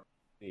Batman Arkham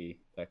City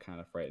that kind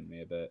of frightened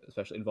me a bit,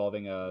 especially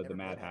involving the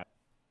Mad Hat.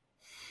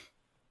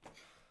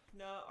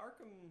 No,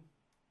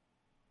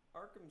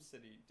 Arkham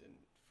City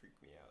didn't freak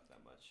me out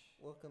that much.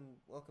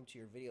 Welcome to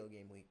your video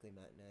game weekly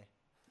matinee.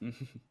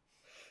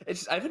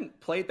 It's just, I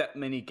haven't played that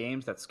many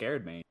games that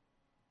scared me.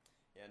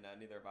 Yeah, no,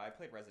 neither have I. I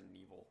played Resident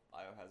Evil,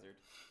 Biohazard.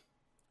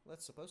 Well,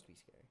 that's supposed to be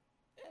scary.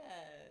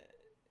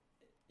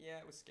 Yeah,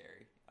 it was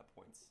scary at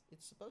points.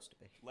 It's supposed to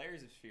be.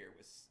 Layers of Fear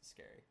was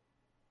scary.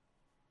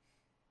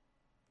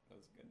 That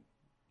was a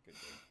good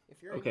game.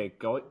 If you're Okay,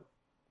 go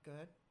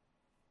ahead.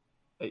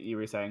 You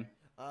were saying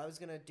I was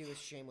gonna do a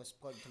shameless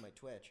plug to my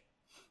Twitch.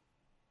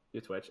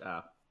 your Twitch?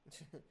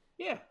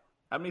 Yeah.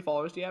 How many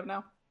followers do you have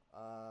now?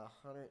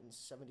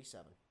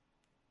 177.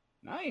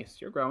 Nice,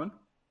 you're growing.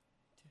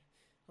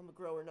 I'm a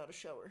grower, not a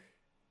shower.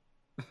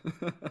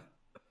 It's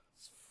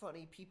a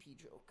funny pee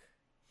joke.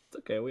 It's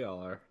okay, we all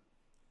are.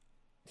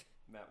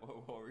 Matt,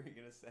 what were you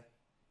gonna say?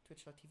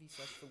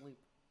 Twitch.tv/theloop.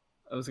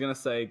 I was gonna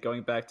say,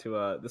 going back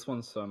to this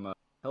one's from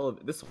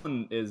This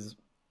one is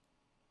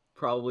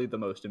probably the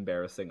most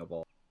embarrassing of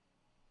all.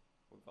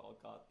 We've all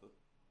got the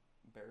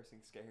embarrassing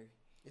scary.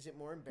 Is it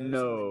more embarrassing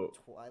No.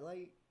 than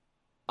Twilight?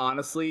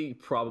 Honestly,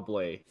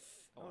 probably.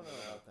 I don't know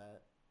about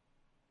that.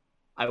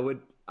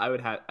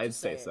 I'd Just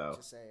say it. so.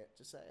 Just say it.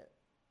 Just say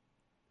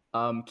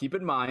it. Keep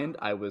in mind,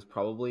 I was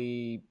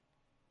probably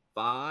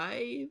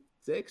 5,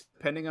 6,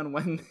 depending on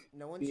when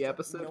No one's the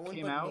episode no one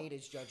came but out. Nate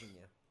is judging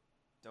you.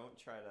 Don't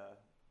try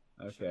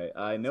to. Okay, sugarcoat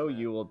I this, know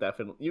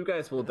man. you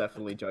guys will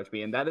definitely judge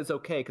me, and that is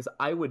okay, because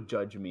I would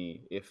judge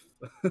me if...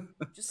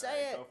 Just say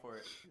Alright, it. Go for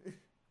it.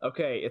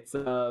 Okay, it's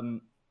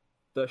the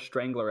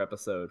Strangler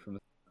episode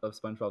of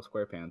SpongeBob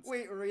SquarePants.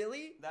 Wait,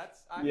 really?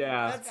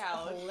 Yeah. That's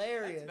valid.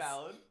 hilarious. That's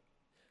valid.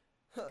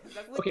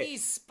 With Okay,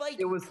 these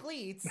spiky it was-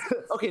 cleats.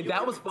 Okay, You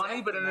that were was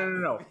funny, but definitely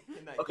no.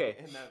 in that- Okay,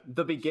 in that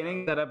The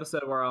beginning of show. that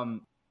episode where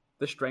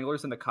the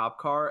Strangler's in the cop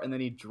car, and then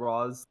he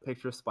draws a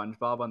picture of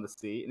SpongeBob on the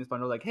seat, and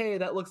SpongeBob's like, "Hey,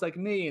 that looks like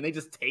me," and they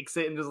just takes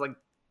it and just like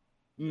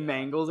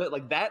mangles it.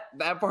 Like that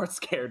part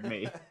scared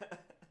me.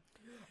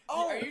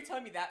 Oh! Are you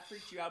telling me that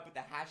freaked you out, but the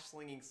hash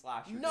slinging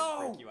slasher No!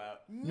 didn't freak you out?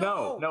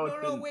 No, no,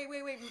 it didn't.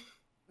 wait.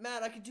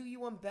 Matt, I could do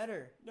you one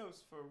better.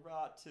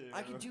 Nosferatu.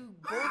 I could do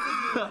both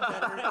of you one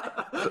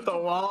better. The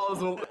walls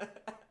will.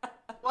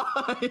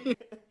 Why?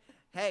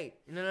 Hey,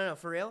 no,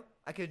 for real?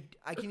 I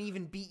can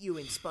even beat you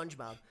in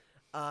SpongeBob.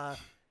 All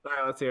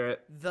right, let's hear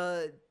it.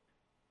 The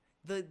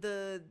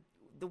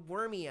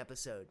wormy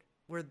episode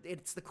where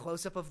it's the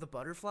close up of the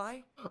butterfly.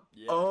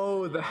 Yeah.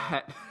 Oh,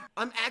 that.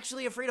 I'm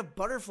actually afraid of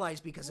butterflies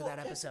because of that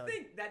That's the episode.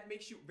 thing. That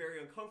makes you very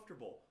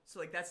uncomfortable. So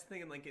like that's the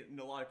thing in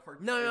a lot of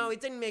cartoons. No,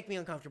 it didn't make me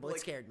uncomfortable. Like,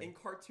 it scared me. In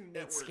Cartoon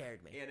Network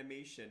scared me.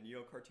 animation,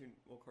 Cartoon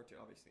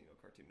obviously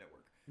Cartoon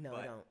Network. No, but,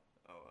 I don't.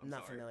 Oh, I'm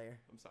not sorry. familiar.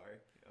 I'm sorry.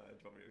 Do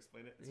you want me to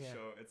explain it? It's Yeah. a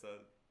show. It's a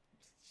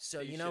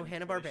So you know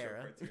station Hanna-Barbera.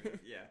 cartoon.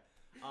 Yeah.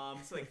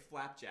 So like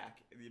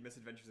Flapjack, The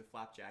Misadventures of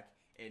Flapjack,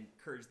 and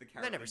Courage the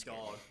That never Cowardly scared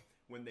Dog, me.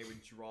 when they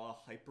would draw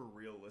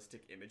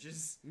hyper-realistic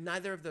images,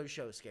 Neither of those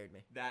shows scared me.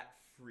 that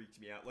freaked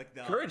me out. Like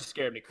the Courage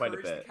scared me quite a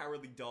Courage bit. the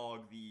Cowardly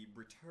Dog, the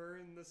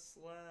Return the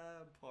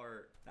Slab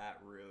part, that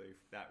really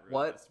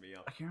What? messed me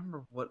up. I can't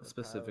remember what The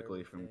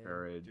specifically power from within.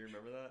 Courage. Do you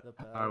remember that? The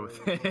Power power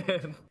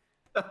within.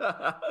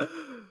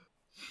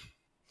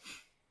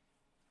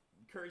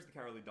 Courage the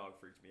Cowardly Dog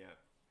freaked me out.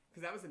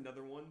 Because that was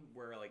another one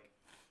where, like,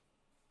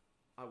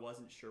 I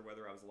wasn't sure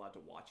whether I was allowed to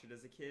watch it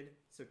as a kid,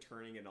 so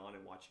turning it on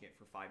and watching it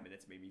for 5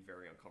 minutes made me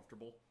very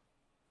uncomfortable.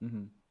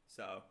 hmm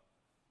So,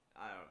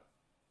 I don't know.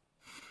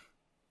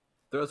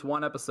 There was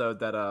one episode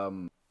that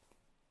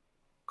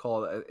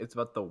called it's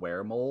about the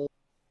weremole,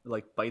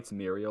 like bites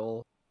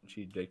Muriel, and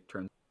she like,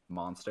 turns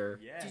monster.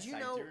 Yes, Did you I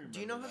know? do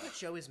You know how remember that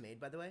show is made,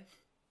 by the way?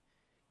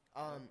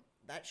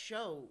 That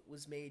show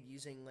was made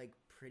using like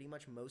pretty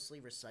much mostly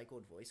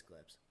recycled voice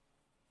clips.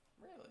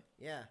 Really?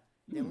 Yeah,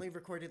 they only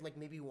recorded like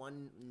maybe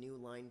one new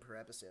line per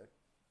episode.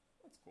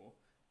 That's cool.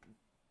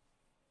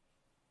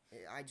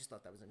 I just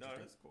thought that was No, interesting.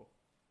 that's cool.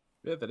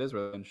 Yeah, that is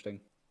really interesting.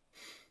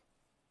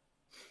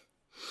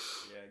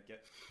 Yeah,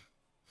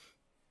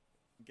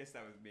 guess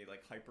that was me.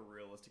 Like hyper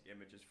realistic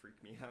images freak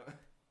me out.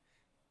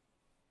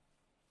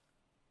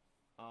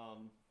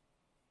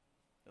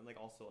 And like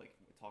also like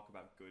talk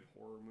about good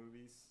horror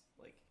movies.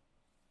 Like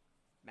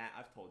Matt,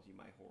 I've told you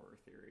my horror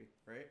theory,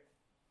 right?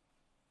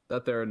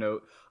 That there are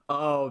no.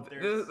 Oh,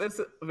 There's-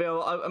 this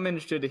Vale, I'm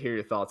interested to hear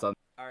your thoughts on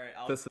All right,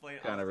 I'll this. explain.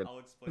 Kind of, I'll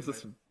explain. this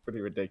is my- pretty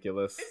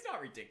ridiculous. It's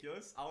not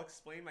ridiculous. I'll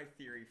explain my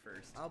theory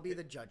first. I'll be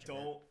the judge. of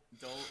that.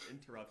 Don't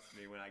interrupt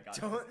me when I got.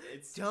 Don't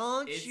It's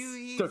don't it's-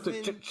 you Shut-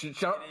 even. shut- shut-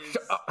 shut- It is,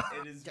 shut up.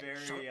 it is Shut-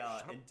 very shut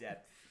up. in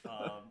depth.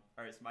 All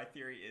right, so my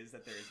theory is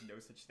that there is no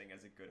such thing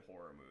as a good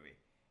horror movie,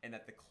 and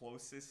that the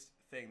closest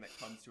thing that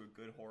comes to a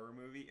good horror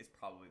movie is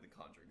probably the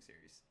Conjuring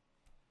series.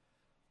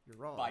 You're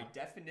wrong. By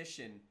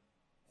definition,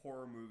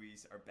 horror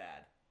movies are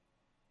bad.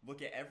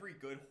 Look at every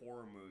good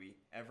horror movie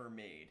ever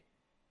made,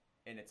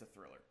 and it's a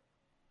thriller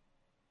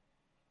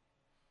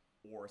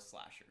or a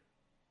slasher.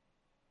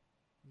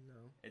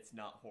 No. It's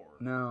not horror.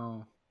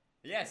 No.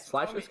 Yes,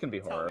 Slashers can be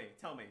horror.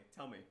 Tell me,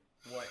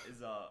 what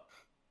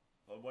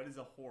is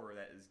a horror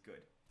that is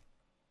good?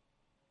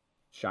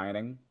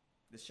 Shining.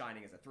 The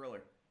Shining is a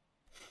thriller.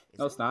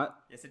 No, it's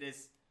not. Yes, it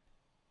is.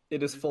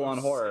 It is It is full on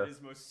most- horror. It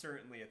is most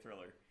certainly a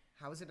thriller.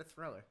 How is it a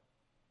thriller?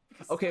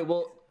 Okay,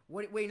 well,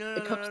 Wait, no,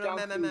 It comes down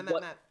to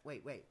what- Matt.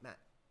 Wait, Matt.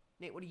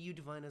 Nate, what do you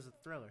define as a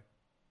thriller?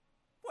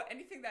 What?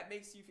 Anything that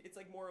makes you? It's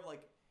like more of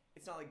like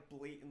it's not like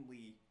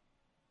blatantly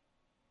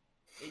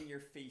in your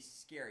face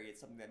scary. It's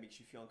something that makes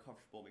you feel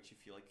uncomfortable, makes you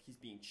feel like he's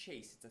being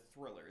chased. It's a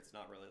thriller. It's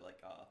not really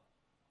like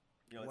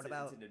What it's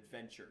about- an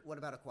adventure. What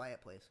about A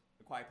Quiet Place?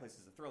 A Quiet Place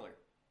is a thriller.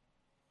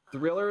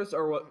 thrillers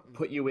are what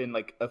put you in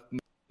like a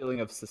feeling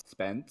of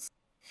suspense,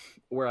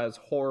 whereas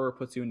horror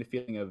puts you in a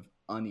feeling of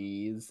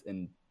unease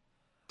and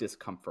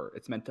discomfort.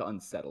 It's meant to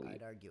unsettle you.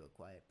 I'd argue A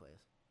Quiet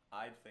Place.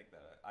 I think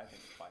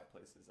A Quiet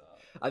Place is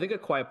I think A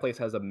Quiet Place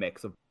has a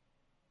mix of.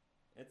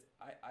 it's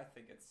I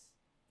think it's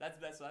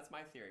that's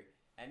my theory.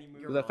 Any movie.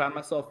 Because I found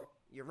myself.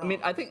 You're I wrong.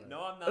 mean, I think-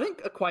 No, I'm not. I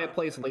think A Quiet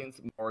Place leans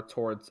more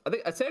towards.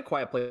 I'd say A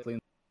Quiet Place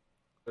leans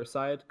other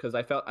side because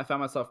I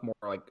found myself more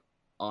like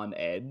on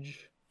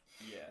edge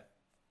Yeah.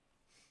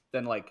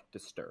 than like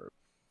disturbed.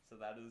 So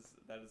that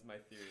is my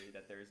theory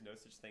that there is no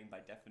such thing by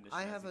definition.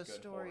 I as have a a good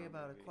story horror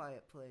about movie. A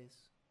Quiet Place.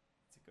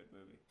 It's a good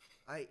movie.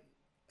 I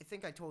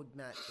think I told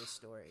Matt this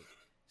story.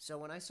 So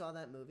when I saw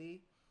that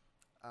movie,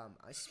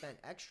 I spent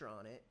extra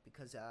on it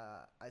because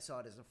I saw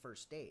it as a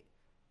first date.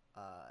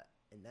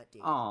 And that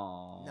date.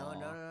 Aww.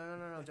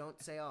 No!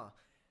 Don't say aw.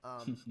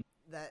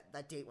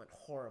 That date went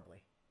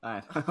horribly.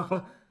 I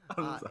know.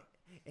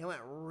 It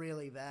went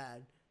really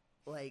bad.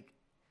 Like,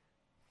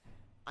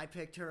 I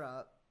picked her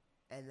up,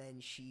 and then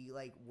she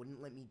like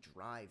wouldn't let me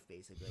drive.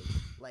 Basically,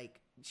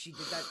 like she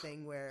did that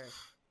thing where,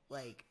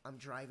 like, I'm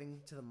driving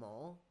to the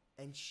mall,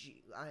 and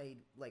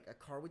a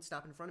car would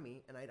stop in front of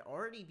me, and I'd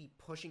already be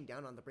pushing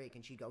down on the brake,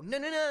 and she'd go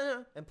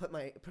no, and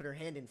put her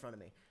hand in front of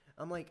me.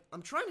 I'm like,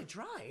 I'm trying to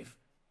drive.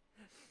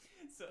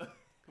 So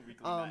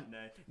weekly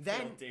matinee. then-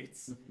 Failed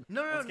dates.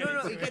 No. Let's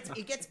get into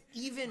It gets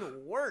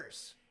even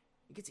worse.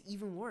 It gets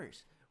even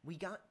worse. We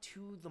got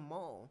to the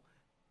mall,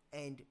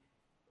 and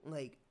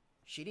like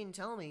she didn't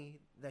tell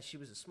me that she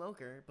was a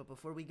smoker. But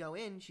before we go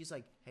in, she's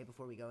like, "Hey,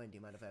 before we go in, do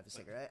you mind if I have a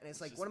cigarette?" And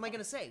it's like, just "What am I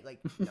gonna say?" Like,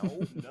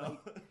 no, No,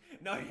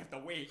 no, you have to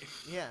wait.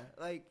 yeah,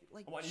 like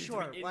I want you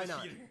sure, to be in why the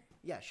not? theater.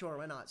 Yeah, sure,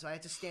 why not? So I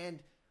had to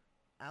stand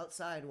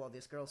outside while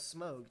this girl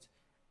smoked,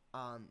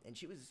 and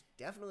she was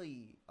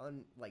definitely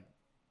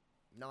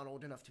not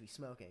old enough to be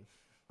smoking,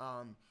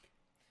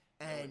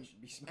 and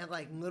should be smoking.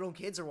 like little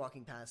kids are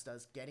walking past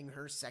us getting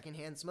her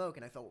secondhand smoke,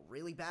 and I felt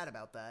really bad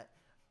about that.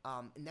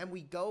 And then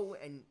we go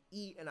and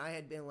eat, and I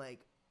had been like,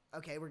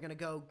 okay, we're gonna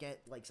go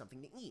get like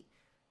something to eat.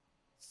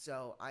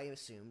 So I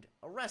assumed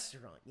a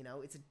restaurant. You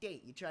know, it's a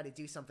date. You try to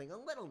do something a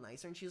little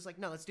nicer, and she was like,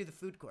 no, let's do the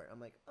food court. I'm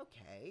like,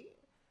 okay.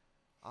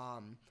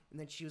 And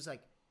then she was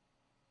like,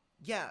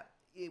 yeah,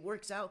 it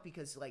works out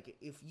because like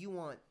if you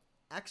want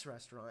X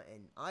restaurant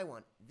and I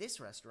want this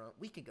restaurant,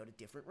 we could go to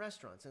different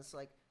restaurants. And it's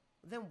like,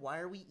 then why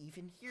are we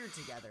even here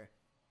together?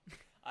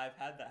 I've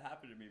had that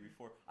happen to me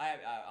before. I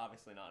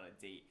obviously not on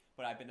a date,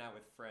 but I've been out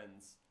with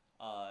friends,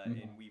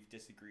 and we've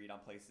disagreed on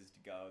places to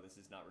go. This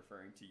is not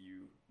referring to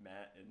you,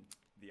 Matt, and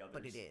the others.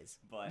 But it is.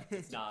 But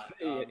it's not.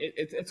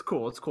 It's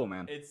cool. It's cool,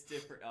 man. It's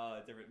different.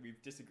 Different. We've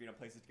disagreed on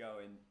places to go,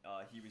 and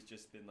he was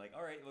just been like,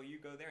 "All right, well, you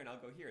go there, and I'll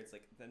go here." It's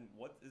like, then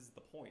what is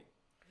the point?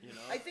 You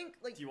know? I think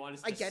like Do you want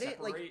us I to get separate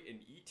it, like and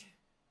eat?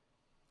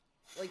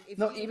 if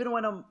No, you- even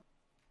when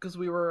because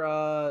we were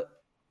I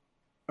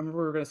remember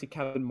we were gonna see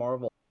Captain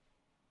Marvel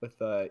with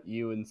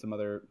you and some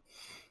other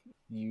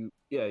you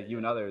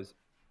and others,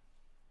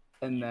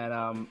 and then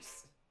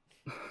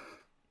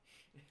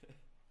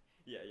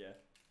Yeah.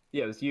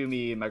 yeah, it was you,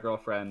 me, my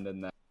girlfriend,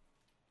 and then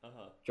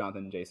Uh-huh.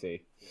 Jonathan, and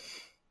JC, Yeah.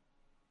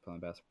 playing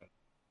basketball.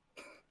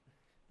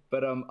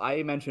 But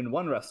I mentioned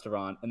one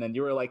restaurant, and then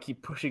you were like,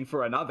 keep pushing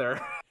for another.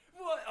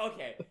 Well,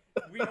 okay.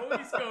 We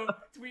always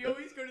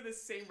go to the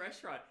same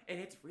restaurant, and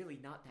it's really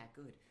not that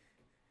good.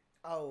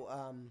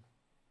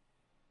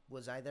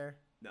 was I there?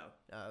 No.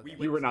 Oh, okay. We You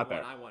went were to not the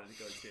one there. I wanted to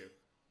go to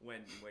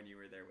when you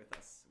were there with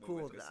us. When we Cool.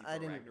 went to go see I Thor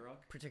didn't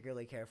Ragnarok.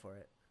 particularly care for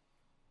it.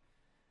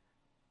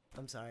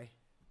 I'm sorry.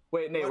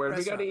 Wait, Nate, What where did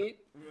we go to restaurant? eat?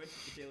 We went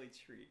to the Daily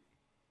Treat.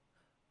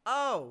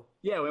 Oh,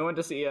 Yeah, we went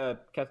to see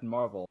Captain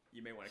Marvel.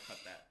 You may want to cut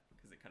that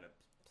because it kind of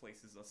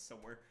places us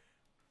somewhere.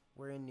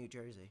 we're in New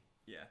Jersey.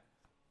 Yeah.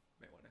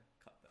 May want to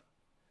cut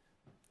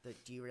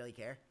that. Do you really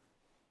care?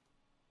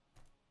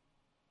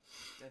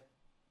 Yeah.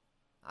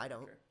 I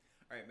don't. Sure.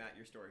 All right, Matt,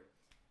 your story.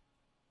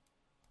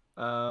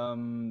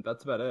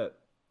 That's about it.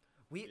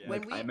 We Yeah. when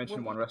Like, we I mentioned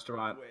when one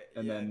restaurant, Wait,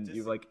 and yeah, then just-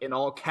 you like in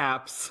all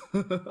caps.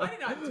 I did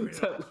not do it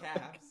in all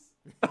caps.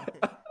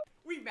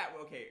 Matt,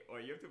 okay, or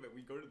you have to admit,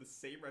 we go to the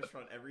same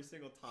restaurant every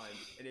single time,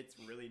 and it's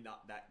really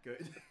not that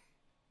good.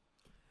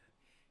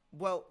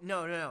 Well,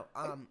 no.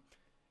 Come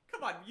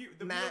on,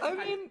 Matt- I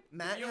mean,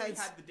 Matt we only had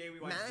had the day we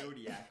watched Matt-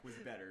 Zodiac was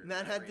better.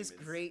 Matt than had this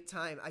Raymond's. great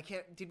time.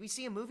 Did we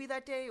see a movie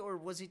that day, or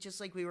was it just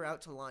like we were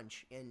out to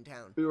lunch in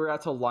town? we were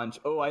out to lunch.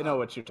 Oh, I know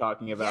what you're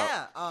talking about.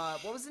 Yeah.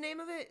 What was the name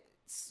of it?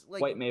 It's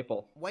like White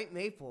Maple. White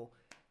Maple.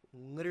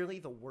 Literally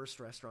the worst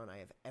restaurant I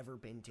have ever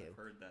been to. I've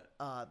heard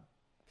that.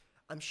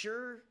 I'm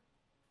sure,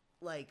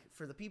 like,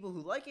 for the people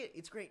who like it,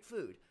 it's great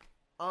food.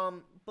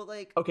 But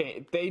like,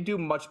 Okay, they do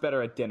much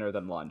better at dinner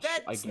than lunch. I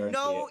that's guarantee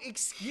no it.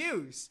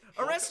 excuse.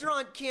 A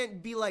restaurant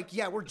can't be like,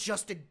 yeah, we're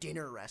just a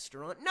dinner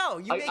restaurant. No,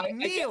 you make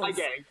meals. I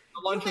get it.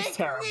 The lunch you is make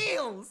terrible.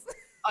 meals.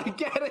 I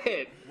get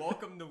it.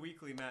 Welcome to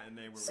Weekly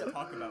Matinee, where we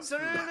talk about so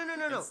food.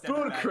 no. instead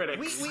Food of bad critics.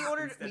 movies, We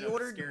ordered instead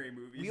of scary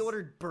movies. we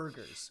ordered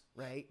burgers,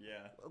 right?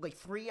 Yeah, Like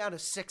 3 out of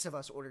 6 of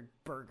us ordered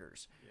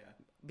burgers yeah.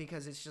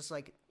 because it's just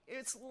like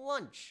it's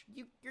lunch.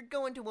 You're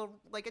going to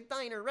a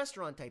diner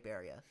restaurant type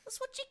area. That's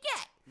what you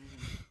get.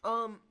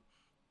 Mm-hmm.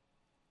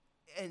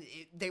 And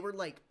they were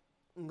like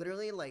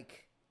literally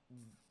like,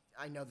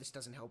 I know this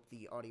doesn't help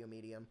the audio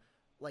medium,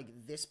 like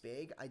this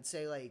big. I'd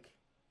say like,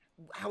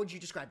 how would you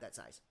describe that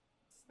size?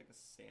 It's like a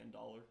sand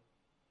dollar.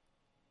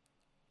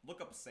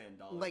 Look up a sand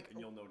dollar, Like- and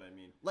you'll know what I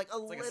mean. Like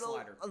It's like a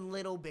slider.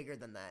 little bigger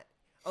than that,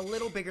 a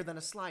little bigger than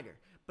a slider,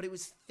 but it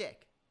was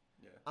thick.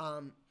 Yeah.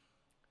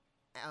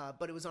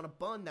 but it was on a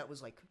bun that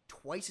was like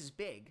twice as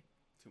big.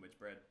 Too much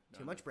bread.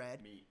 Too much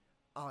bread. Meat.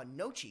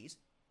 No cheese,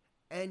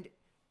 and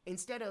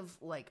instead of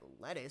like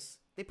lettuce,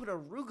 they put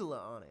arugula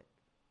on it.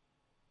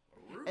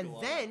 Arugula And on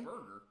a then-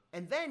 burger.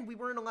 And then we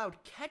weren't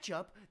allowed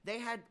ketchup. They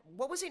had,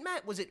 what was it,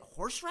 Matt? Was it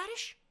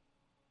horseradish?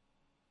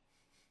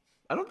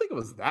 I don't think it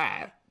was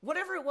that.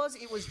 Whatever it was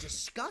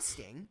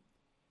disgusting.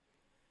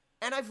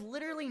 And I've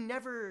literally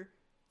never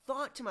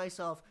thought to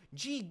myself,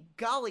 gee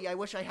golly, I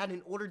wish I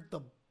hadn't ordered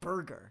the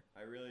burger.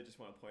 I really just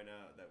want to point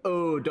out that.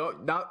 Oh,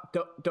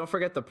 don't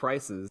forget the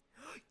prices.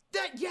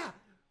 Yeah.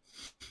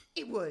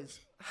 It was,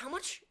 how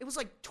much? It was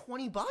like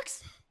 $20?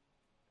 That's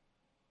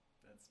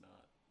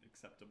not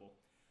acceptable.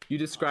 You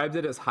described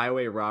it as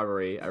highway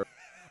robbery.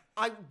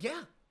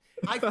 Yeah.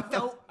 I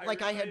felt I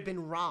like I had really been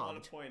want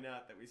robbed. to point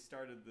out that we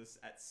started this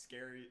at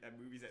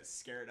movies that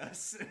scared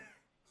us.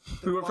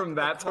 We went from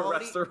that to a The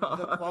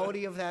restaurant.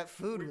 quality of that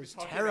food We've been was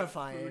talking about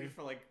terrifying. food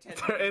for like 10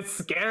 It minutes.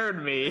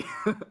 scared me.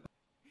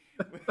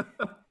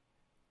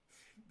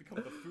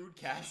 Become the food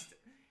cast.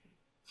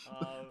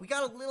 We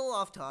got a little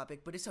off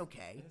topic, but it's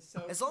okay.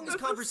 So- As long as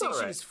That's conversation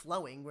alright. is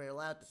flowing, we're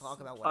allowed to talk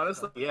about whatever.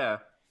 Honestly, yeah.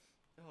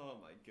 Oh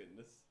my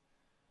goodness.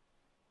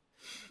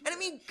 And I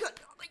mean, good,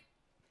 like,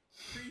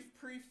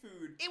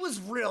 Pre-food it was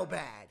real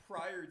bad.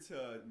 prior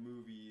to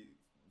movie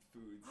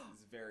foods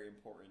is very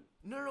important.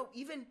 No,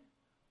 even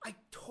I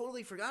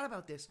totally forgot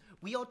about this.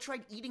 We all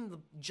tried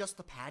eating just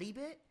the patty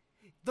bit.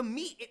 The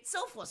meat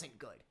itself wasn't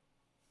good.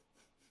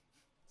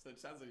 So it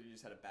sounds like you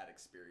just had a bad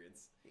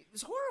experience. It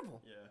was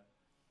horrible.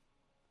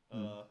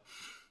 Yeah.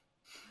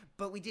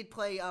 But we did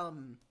play.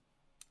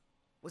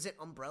 Was it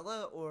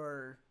Umbrella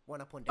or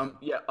One Up One Down?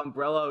 Yeah,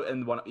 Umbrella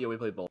and one. Yeah, we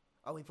played both.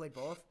 Oh, we played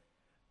both.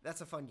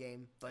 That's a fun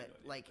game, I but have no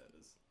idea like, what that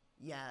is.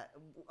 yeah,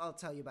 I'll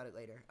tell you about it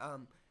later.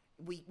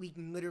 We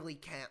literally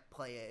can't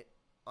play it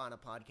on a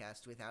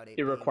podcast without it. It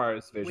being-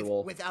 requires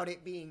visual. without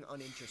it being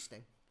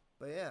uninteresting.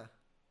 But yeah,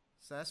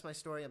 so that's my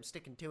story. I'm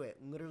sticking to it.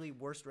 Literally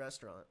worst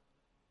restaurant.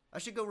 I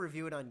should go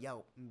review it on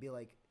Yelp and be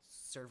like,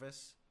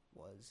 service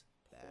was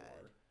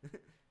bad.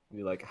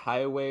 We like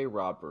highway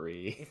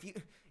robbery.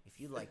 If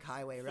you like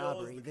highway Phil is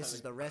robbery, the this kind is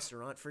of- the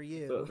restaurant for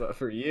you. But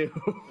for you.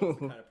 Phil's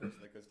the kind of person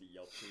that goes to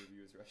Yelp to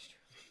review his restaurants.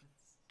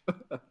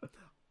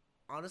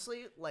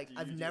 Honestly, like Do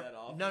I've you do never that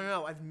often?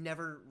 no, I've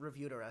never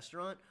reviewed a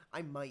restaurant.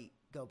 I might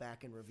go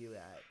back and review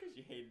that. Because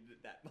you hated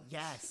it that much.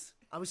 Yes,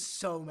 I was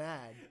so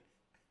mad.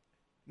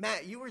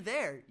 Matt, you were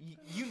there.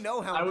 You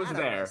know how I mad was I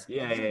there. was.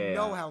 Yeah, you yeah.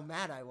 know how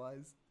mad I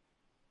was.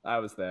 I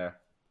was there.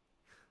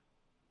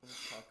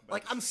 Let's talk about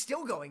Like I'm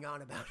still going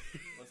on about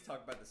it. Let's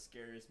talk about the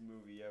scariest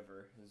movie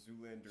ever,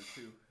 Zoolander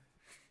 2. Ooh.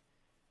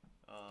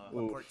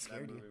 What part That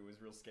scared you? movie was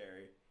real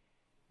scary.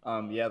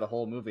 Yeah, the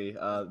whole movie.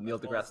 Neil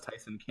deGrasse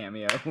Tyson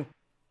cameo.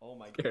 Oh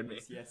my Scared me.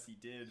 goodness, yes, he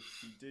did.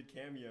 He did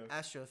cameo.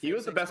 Astrophysics He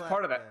was the best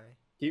part of it.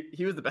 guy.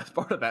 He was the best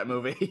part of that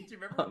movie. Do you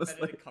remember honestly.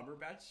 Benedict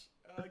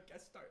Cumberbatch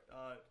guest star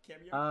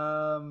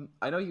cameo?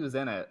 I know he was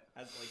in it.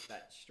 As like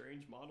that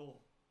strange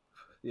model.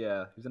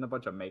 Yeah, he was in a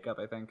bunch of makeup,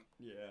 I think.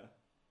 Yeah.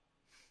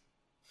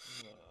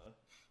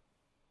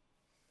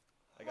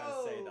 I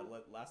gotta say that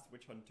last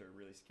Witch Hunter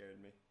really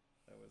scared me.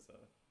 That was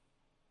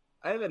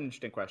I have an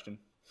interesting question.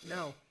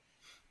 No.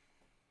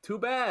 Too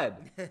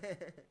bad.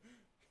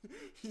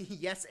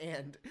 Yes,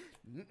 and.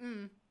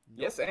 Mm-mm.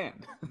 Yes,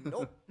 and.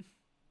 Nope.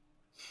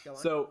 Go on.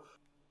 So,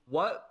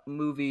 what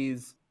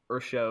movies or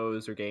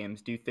shows or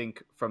games do you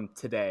think from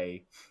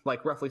today,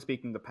 like roughly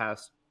speaking, the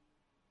past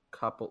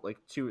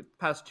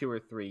past 2 or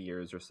 3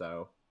 years or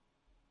so,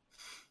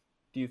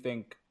 do you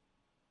think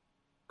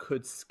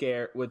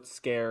would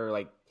scare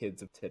like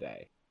kids of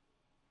today?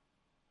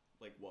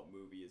 like what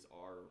movies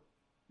are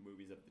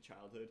movies of the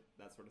childhood,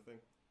 that sort of thing.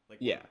 Like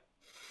Yeah.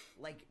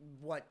 Like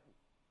what?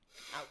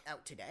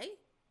 Out today?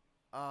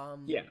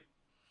 Yeah.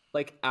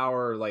 Like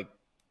our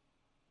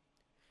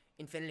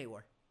Infinity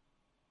War.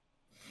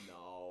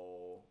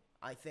 No.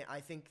 I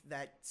think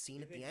that scene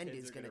You at the think end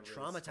kids is are gonna really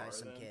traumatize scar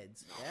some them?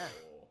 kids. No, Yeah.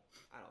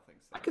 I don't think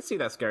so. I could see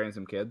that scaring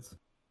some kids.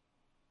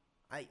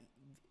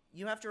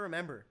 You have to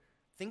remember.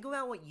 Think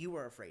about what you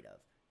were afraid of.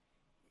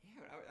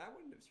 Yeah, that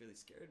wouldn't have really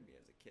scared me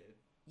as a kid.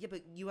 Yeah,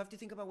 but you have to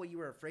think about what you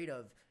were afraid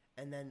of,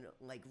 and then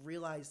like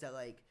realize that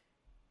like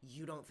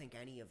you don't think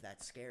any of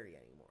that's scary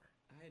anymore.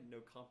 I had no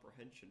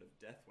comprehension of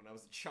death when I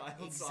was a child.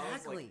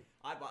 Exactly.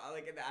 So I was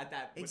like at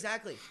that.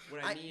 Exactly.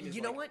 What I mean is,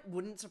 you know like- what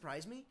wouldn't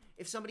surprise me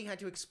if somebody had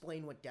to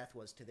explain what death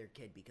was to their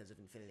kid because of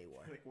Infinity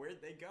War. Like,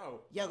 where'd they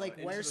go? Yeah, like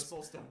into where's the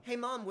Soul Stone? Hey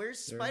mom, where's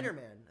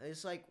Spider-Man?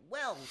 It's like,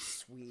 well,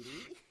 sweetie.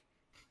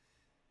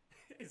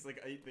 It's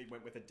like they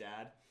went with a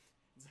dad.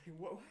 It's like,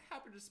 what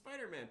happened to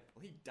Spider-Man?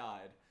 Well, he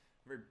died.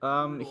 Very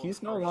brutal He's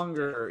and no harsh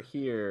longer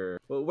here.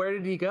 Well, where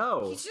did he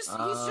go? He's just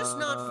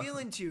not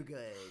feeling too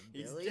good,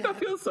 He's Billy. He don't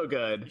feel so death.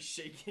 good. He's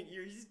shaking.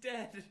 He's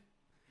dead.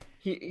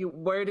 He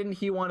where didn't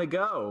he want to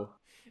go?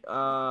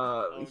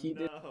 Oh He no.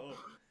 did.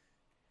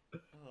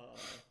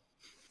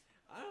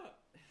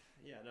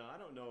 I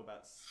don't know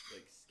about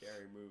like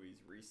scary movies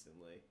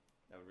recently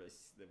that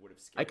would have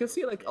scared. I could me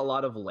see as a like kid. a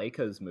lot of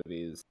Leica's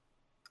movies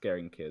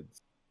scaring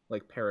kids,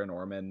 like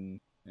Paranorman.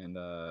 and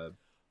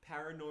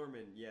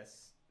Paranorman,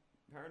 yes.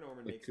 Paranorman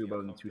like makes me Kubo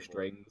and the Two uncomfortable.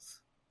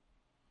 Strings.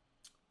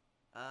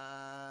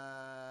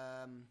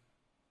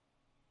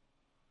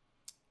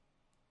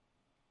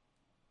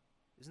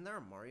 Isn't there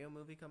a Mario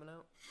movie coming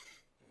out?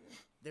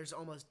 There's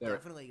almost There-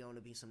 definitely going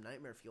to be some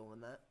nightmare fuel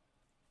in that.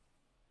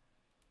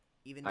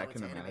 Even though I it's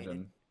can animated.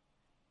 imagine.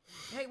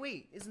 Hey,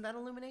 wait, isn't that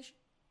Illumination?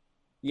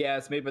 Yeah,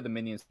 it's made by the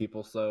Minions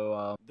people,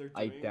 so They're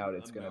I doing doubt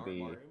it's a gonna be.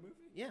 Mario movie?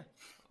 Yeah.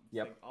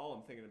 Yep. All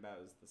I'm thinking about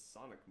is the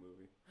Sonic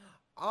movie.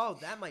 Oh,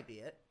 that might be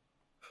it.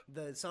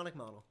 The Sonic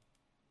model.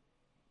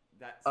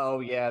 That's Oh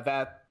yeah,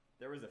 that.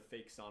 There was a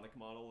fake Sonic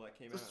model that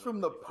came out. Just I don't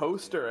from know the if you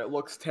poster, it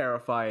looks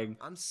terrifying.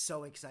 I'm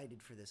so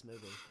excited for this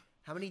movie.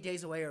 How many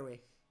days away are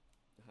we?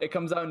 It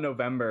comes out in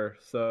November,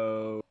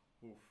 so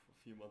Oof,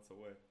 a few months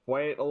away.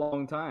 wait a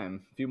long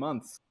time, a few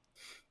months.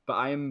 But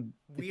I'm.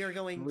 We are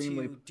going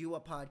extremely- to do a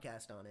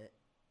podcast on it.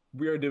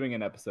 We are doing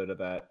an episode of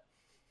that.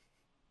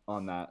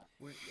 On that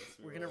We're, Yes,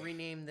 we we're going to will.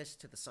 rename this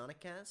to the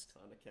Sonic Cast.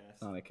 Sonic cast.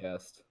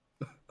 Sonicast.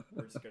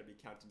 We're just gonna be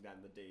counting down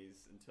the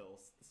days until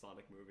the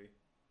Sonic movie.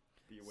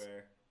 Be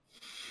aware.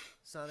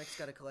 Sonic's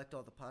got to collect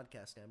all the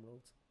podcast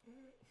emeralds.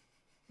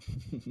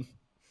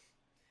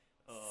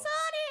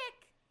 Sonic!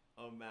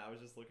 Oh, Matt, I was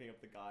just looking up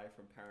the guy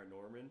from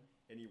Paranorman,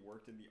 and he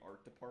worked in the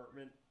art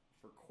department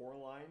for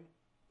Coraline.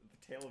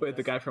 The Tale of Wait,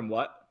 the guy from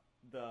what?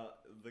 the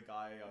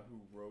guy who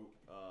wrote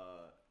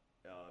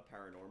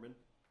Paranorman.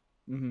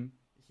 Mm-hmm.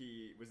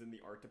 He was in the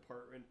art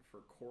department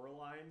for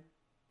Coraline,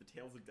 The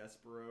Tales of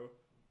Despero,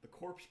 The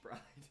Corpse Bride,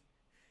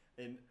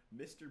 and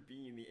Mr.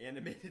 Bean, the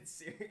animated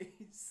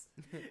series.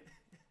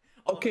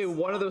 Okay,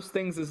 one of those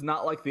things is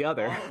not like the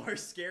other. All are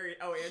scary.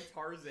 Oh, and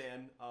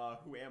Tarzan.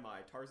 Who am I?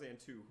 Tarzan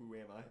 2. Who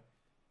am I?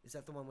 Is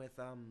that the one with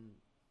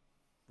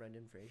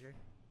Brendan Fraser?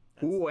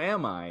 Who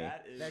am I?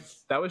 That is.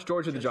 That's- That was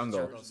George of the George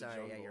Jungle. of the Sorry, yeah,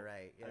 Jungle. you're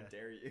right. Yeah. How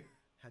dare you?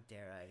 How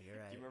dare I? You're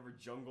Do right. you remember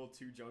Jungle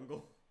 2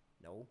 Jungle?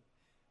 No.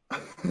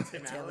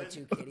 Tim A Tale Allen. of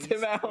Two Kitties.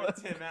 Tim Allen.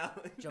 With Tim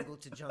Allen. Jungle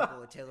to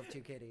Jungle, A Tale of Two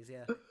Kitties,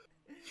 yeah.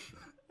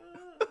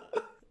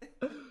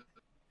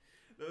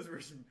 Those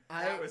were some.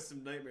 I- That was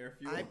some nightmare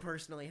fuel. I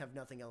personally have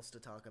nothing else to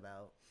talk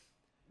about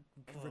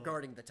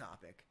regarding the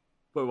topic.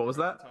 Wait, what was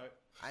that?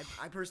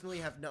 I personally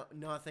have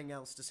nothing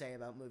else to say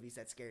about movies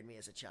that scared me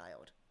as a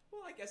child.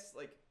 Well, I guess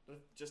like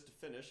just to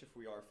finish, if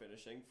we are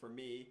finishing, for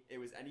me, it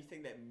was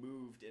anything that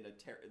moved in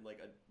in like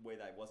a way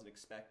that I wasn't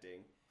expecting,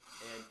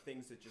 and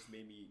things that just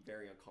made me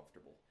very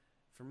uncomfortable.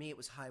 For me, it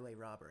was highway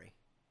robbery.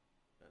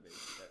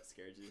 That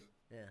scared you.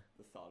 Yeah.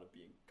 The thought of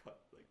being cut,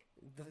 like.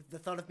 The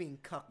thought of being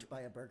cucked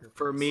by a burger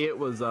For place. me, it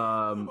was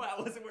Well, that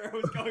wasn't where I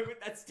was going with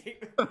that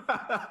statement.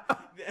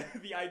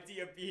 the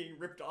idea of being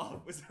ripped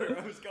off was where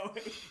I was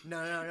going.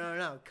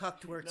 No.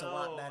 Cucked works a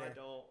lot better. I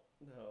don't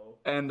know.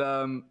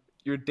 and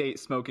your date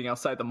smoking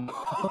outside the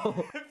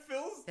mall.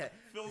 Yeah.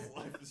 Phil's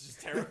life was just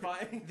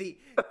terrifying. The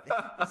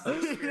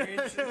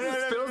Experiences.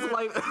 Feels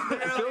like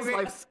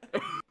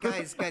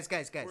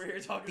guys. We're here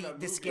talking about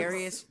The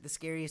movies.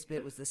 scariest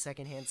bit was the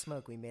secondhand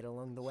smoke we made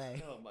along the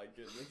way. Oh my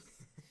goodness.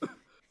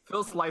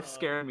 Phil's life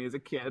scared me as a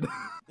kid.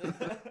 All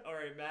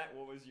right, Matt,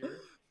 what was your?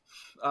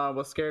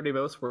 What scared me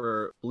most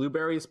were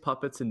blueberries,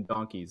 puppets, and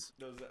donkeys.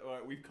 Those.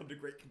 We've come to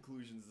great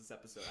conclusions this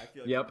episode. I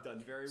feel like Yep. we've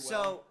done very well.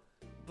 So,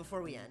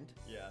 before we end,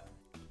 Yeah.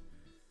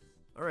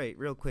 all right,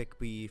 real quick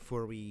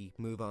before we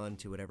move on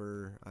to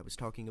whatever I was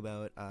talking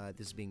about,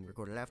 this is being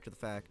recorded after the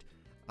fact,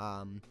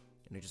 and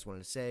I just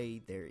wanted to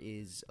say there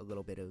is a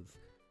little bit of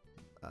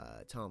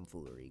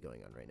tomfoolery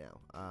going on right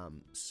now.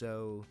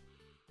 So,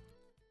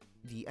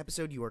 the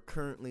episode you are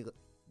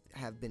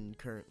have been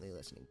currently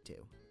listening to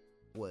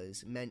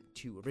was meant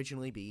to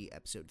originally be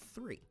episode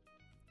 3.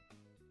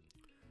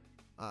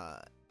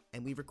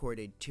 And we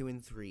recorded 2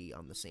 and 3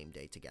 on the same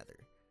day together.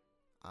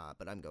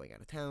 But I'm going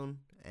out of town,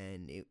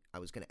 and I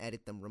was going to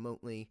edit them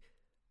remotely,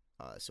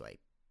 so I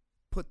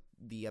put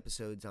the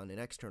episodes on an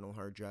external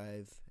hard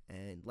drive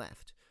and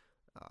left.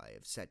 I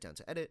have sat down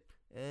to edit,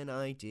 and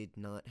I did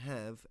not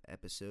have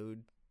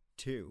episode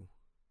 2.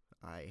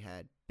 I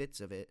had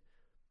bits of it,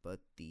 but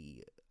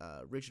the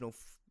original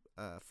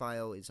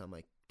file is on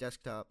my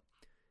desktop,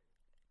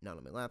 not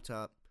on my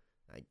laptop.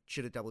 I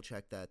should have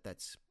double-checked that.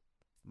 That's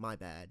my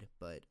bad,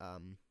 but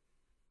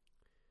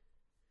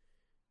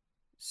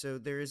so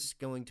there is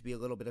going to be a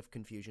little bit of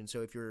confusion.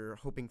 So if you're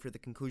hoping for the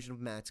conclusion of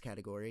Matt's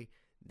category,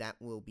 that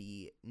will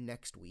be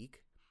next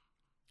week.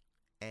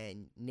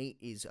 And Nate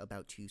is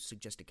about to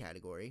suggest a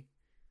category.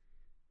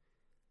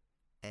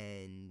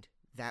 And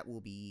that will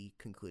be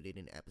concluded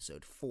in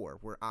episode 4,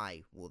 where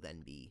I will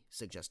then be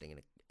suggesting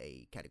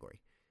a category.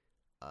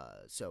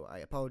 So I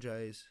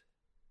apologize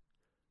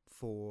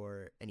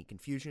for any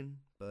confusion,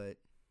 but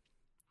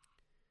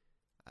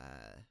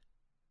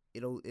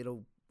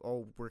it'll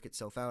all work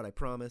itself out, I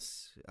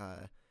promise.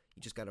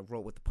 You just gotta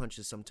roll with the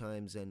punches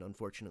sometimes, and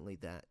unfortunately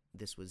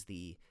this was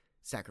the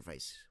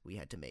sacrifice we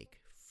had to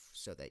make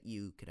so that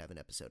you could have an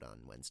episode on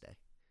Wednesday.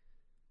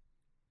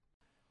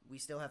 We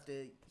still have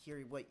to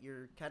hear what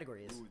your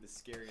category is. Ooh, the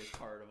scariest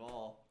part of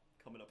all.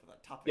 coming up with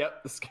that topic.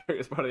 Yep, the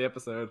scariest part of the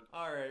episode.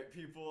 All right,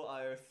 people.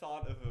 I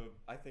thought of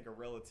a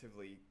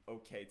relatively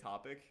okay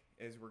topic.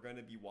 Is we're going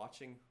to be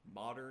watching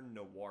modern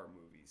noir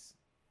movies.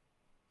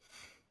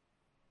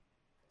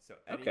 So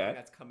anything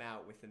that's come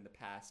out within the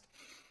past,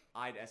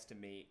 I'd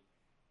estimate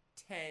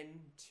 10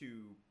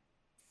 to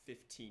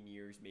 15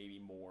 years, maybe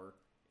more,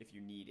 if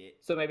you need it.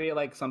 So maybe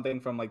like something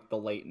from like the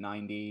late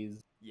 90s.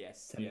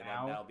 Yes, to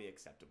now? that'll be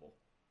acceptable.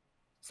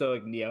 So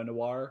like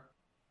neo-noir.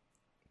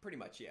 Pretty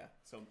much, yeah.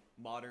 So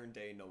modern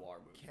day noir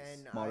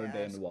movies. Modern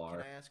day noir.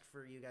 Can I ask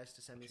for you guys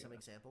to send me some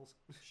examples?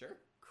 Sure.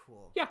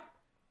 Cool. Yeah.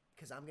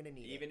 Because I'm gonna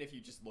need it. Even if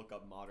you just look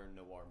up modern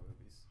noir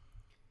movies.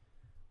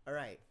 All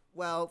right.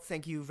 Well,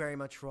 thank you very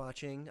much for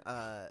watching.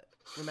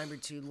 Remember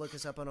to look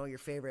us up on all your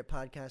favorite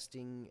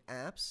podcasting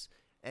apps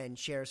and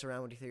share us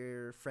around with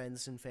your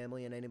friends and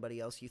family and anybody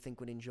else you think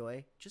would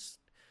enjoy. Just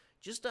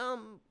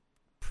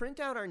print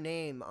out our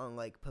name on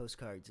like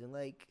postcards and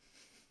like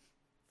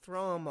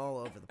throw them all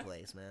over the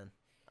place, man.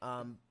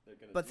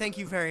 But thank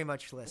you very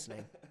much for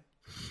listening.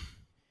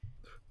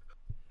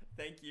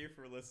 Thank you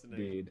for listening.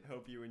 Indeed.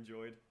 Hope you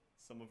enjoyed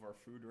some of our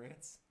food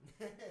rants.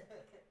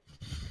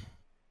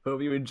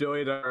 Hope you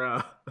enjoyed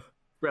our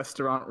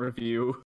restaurant review.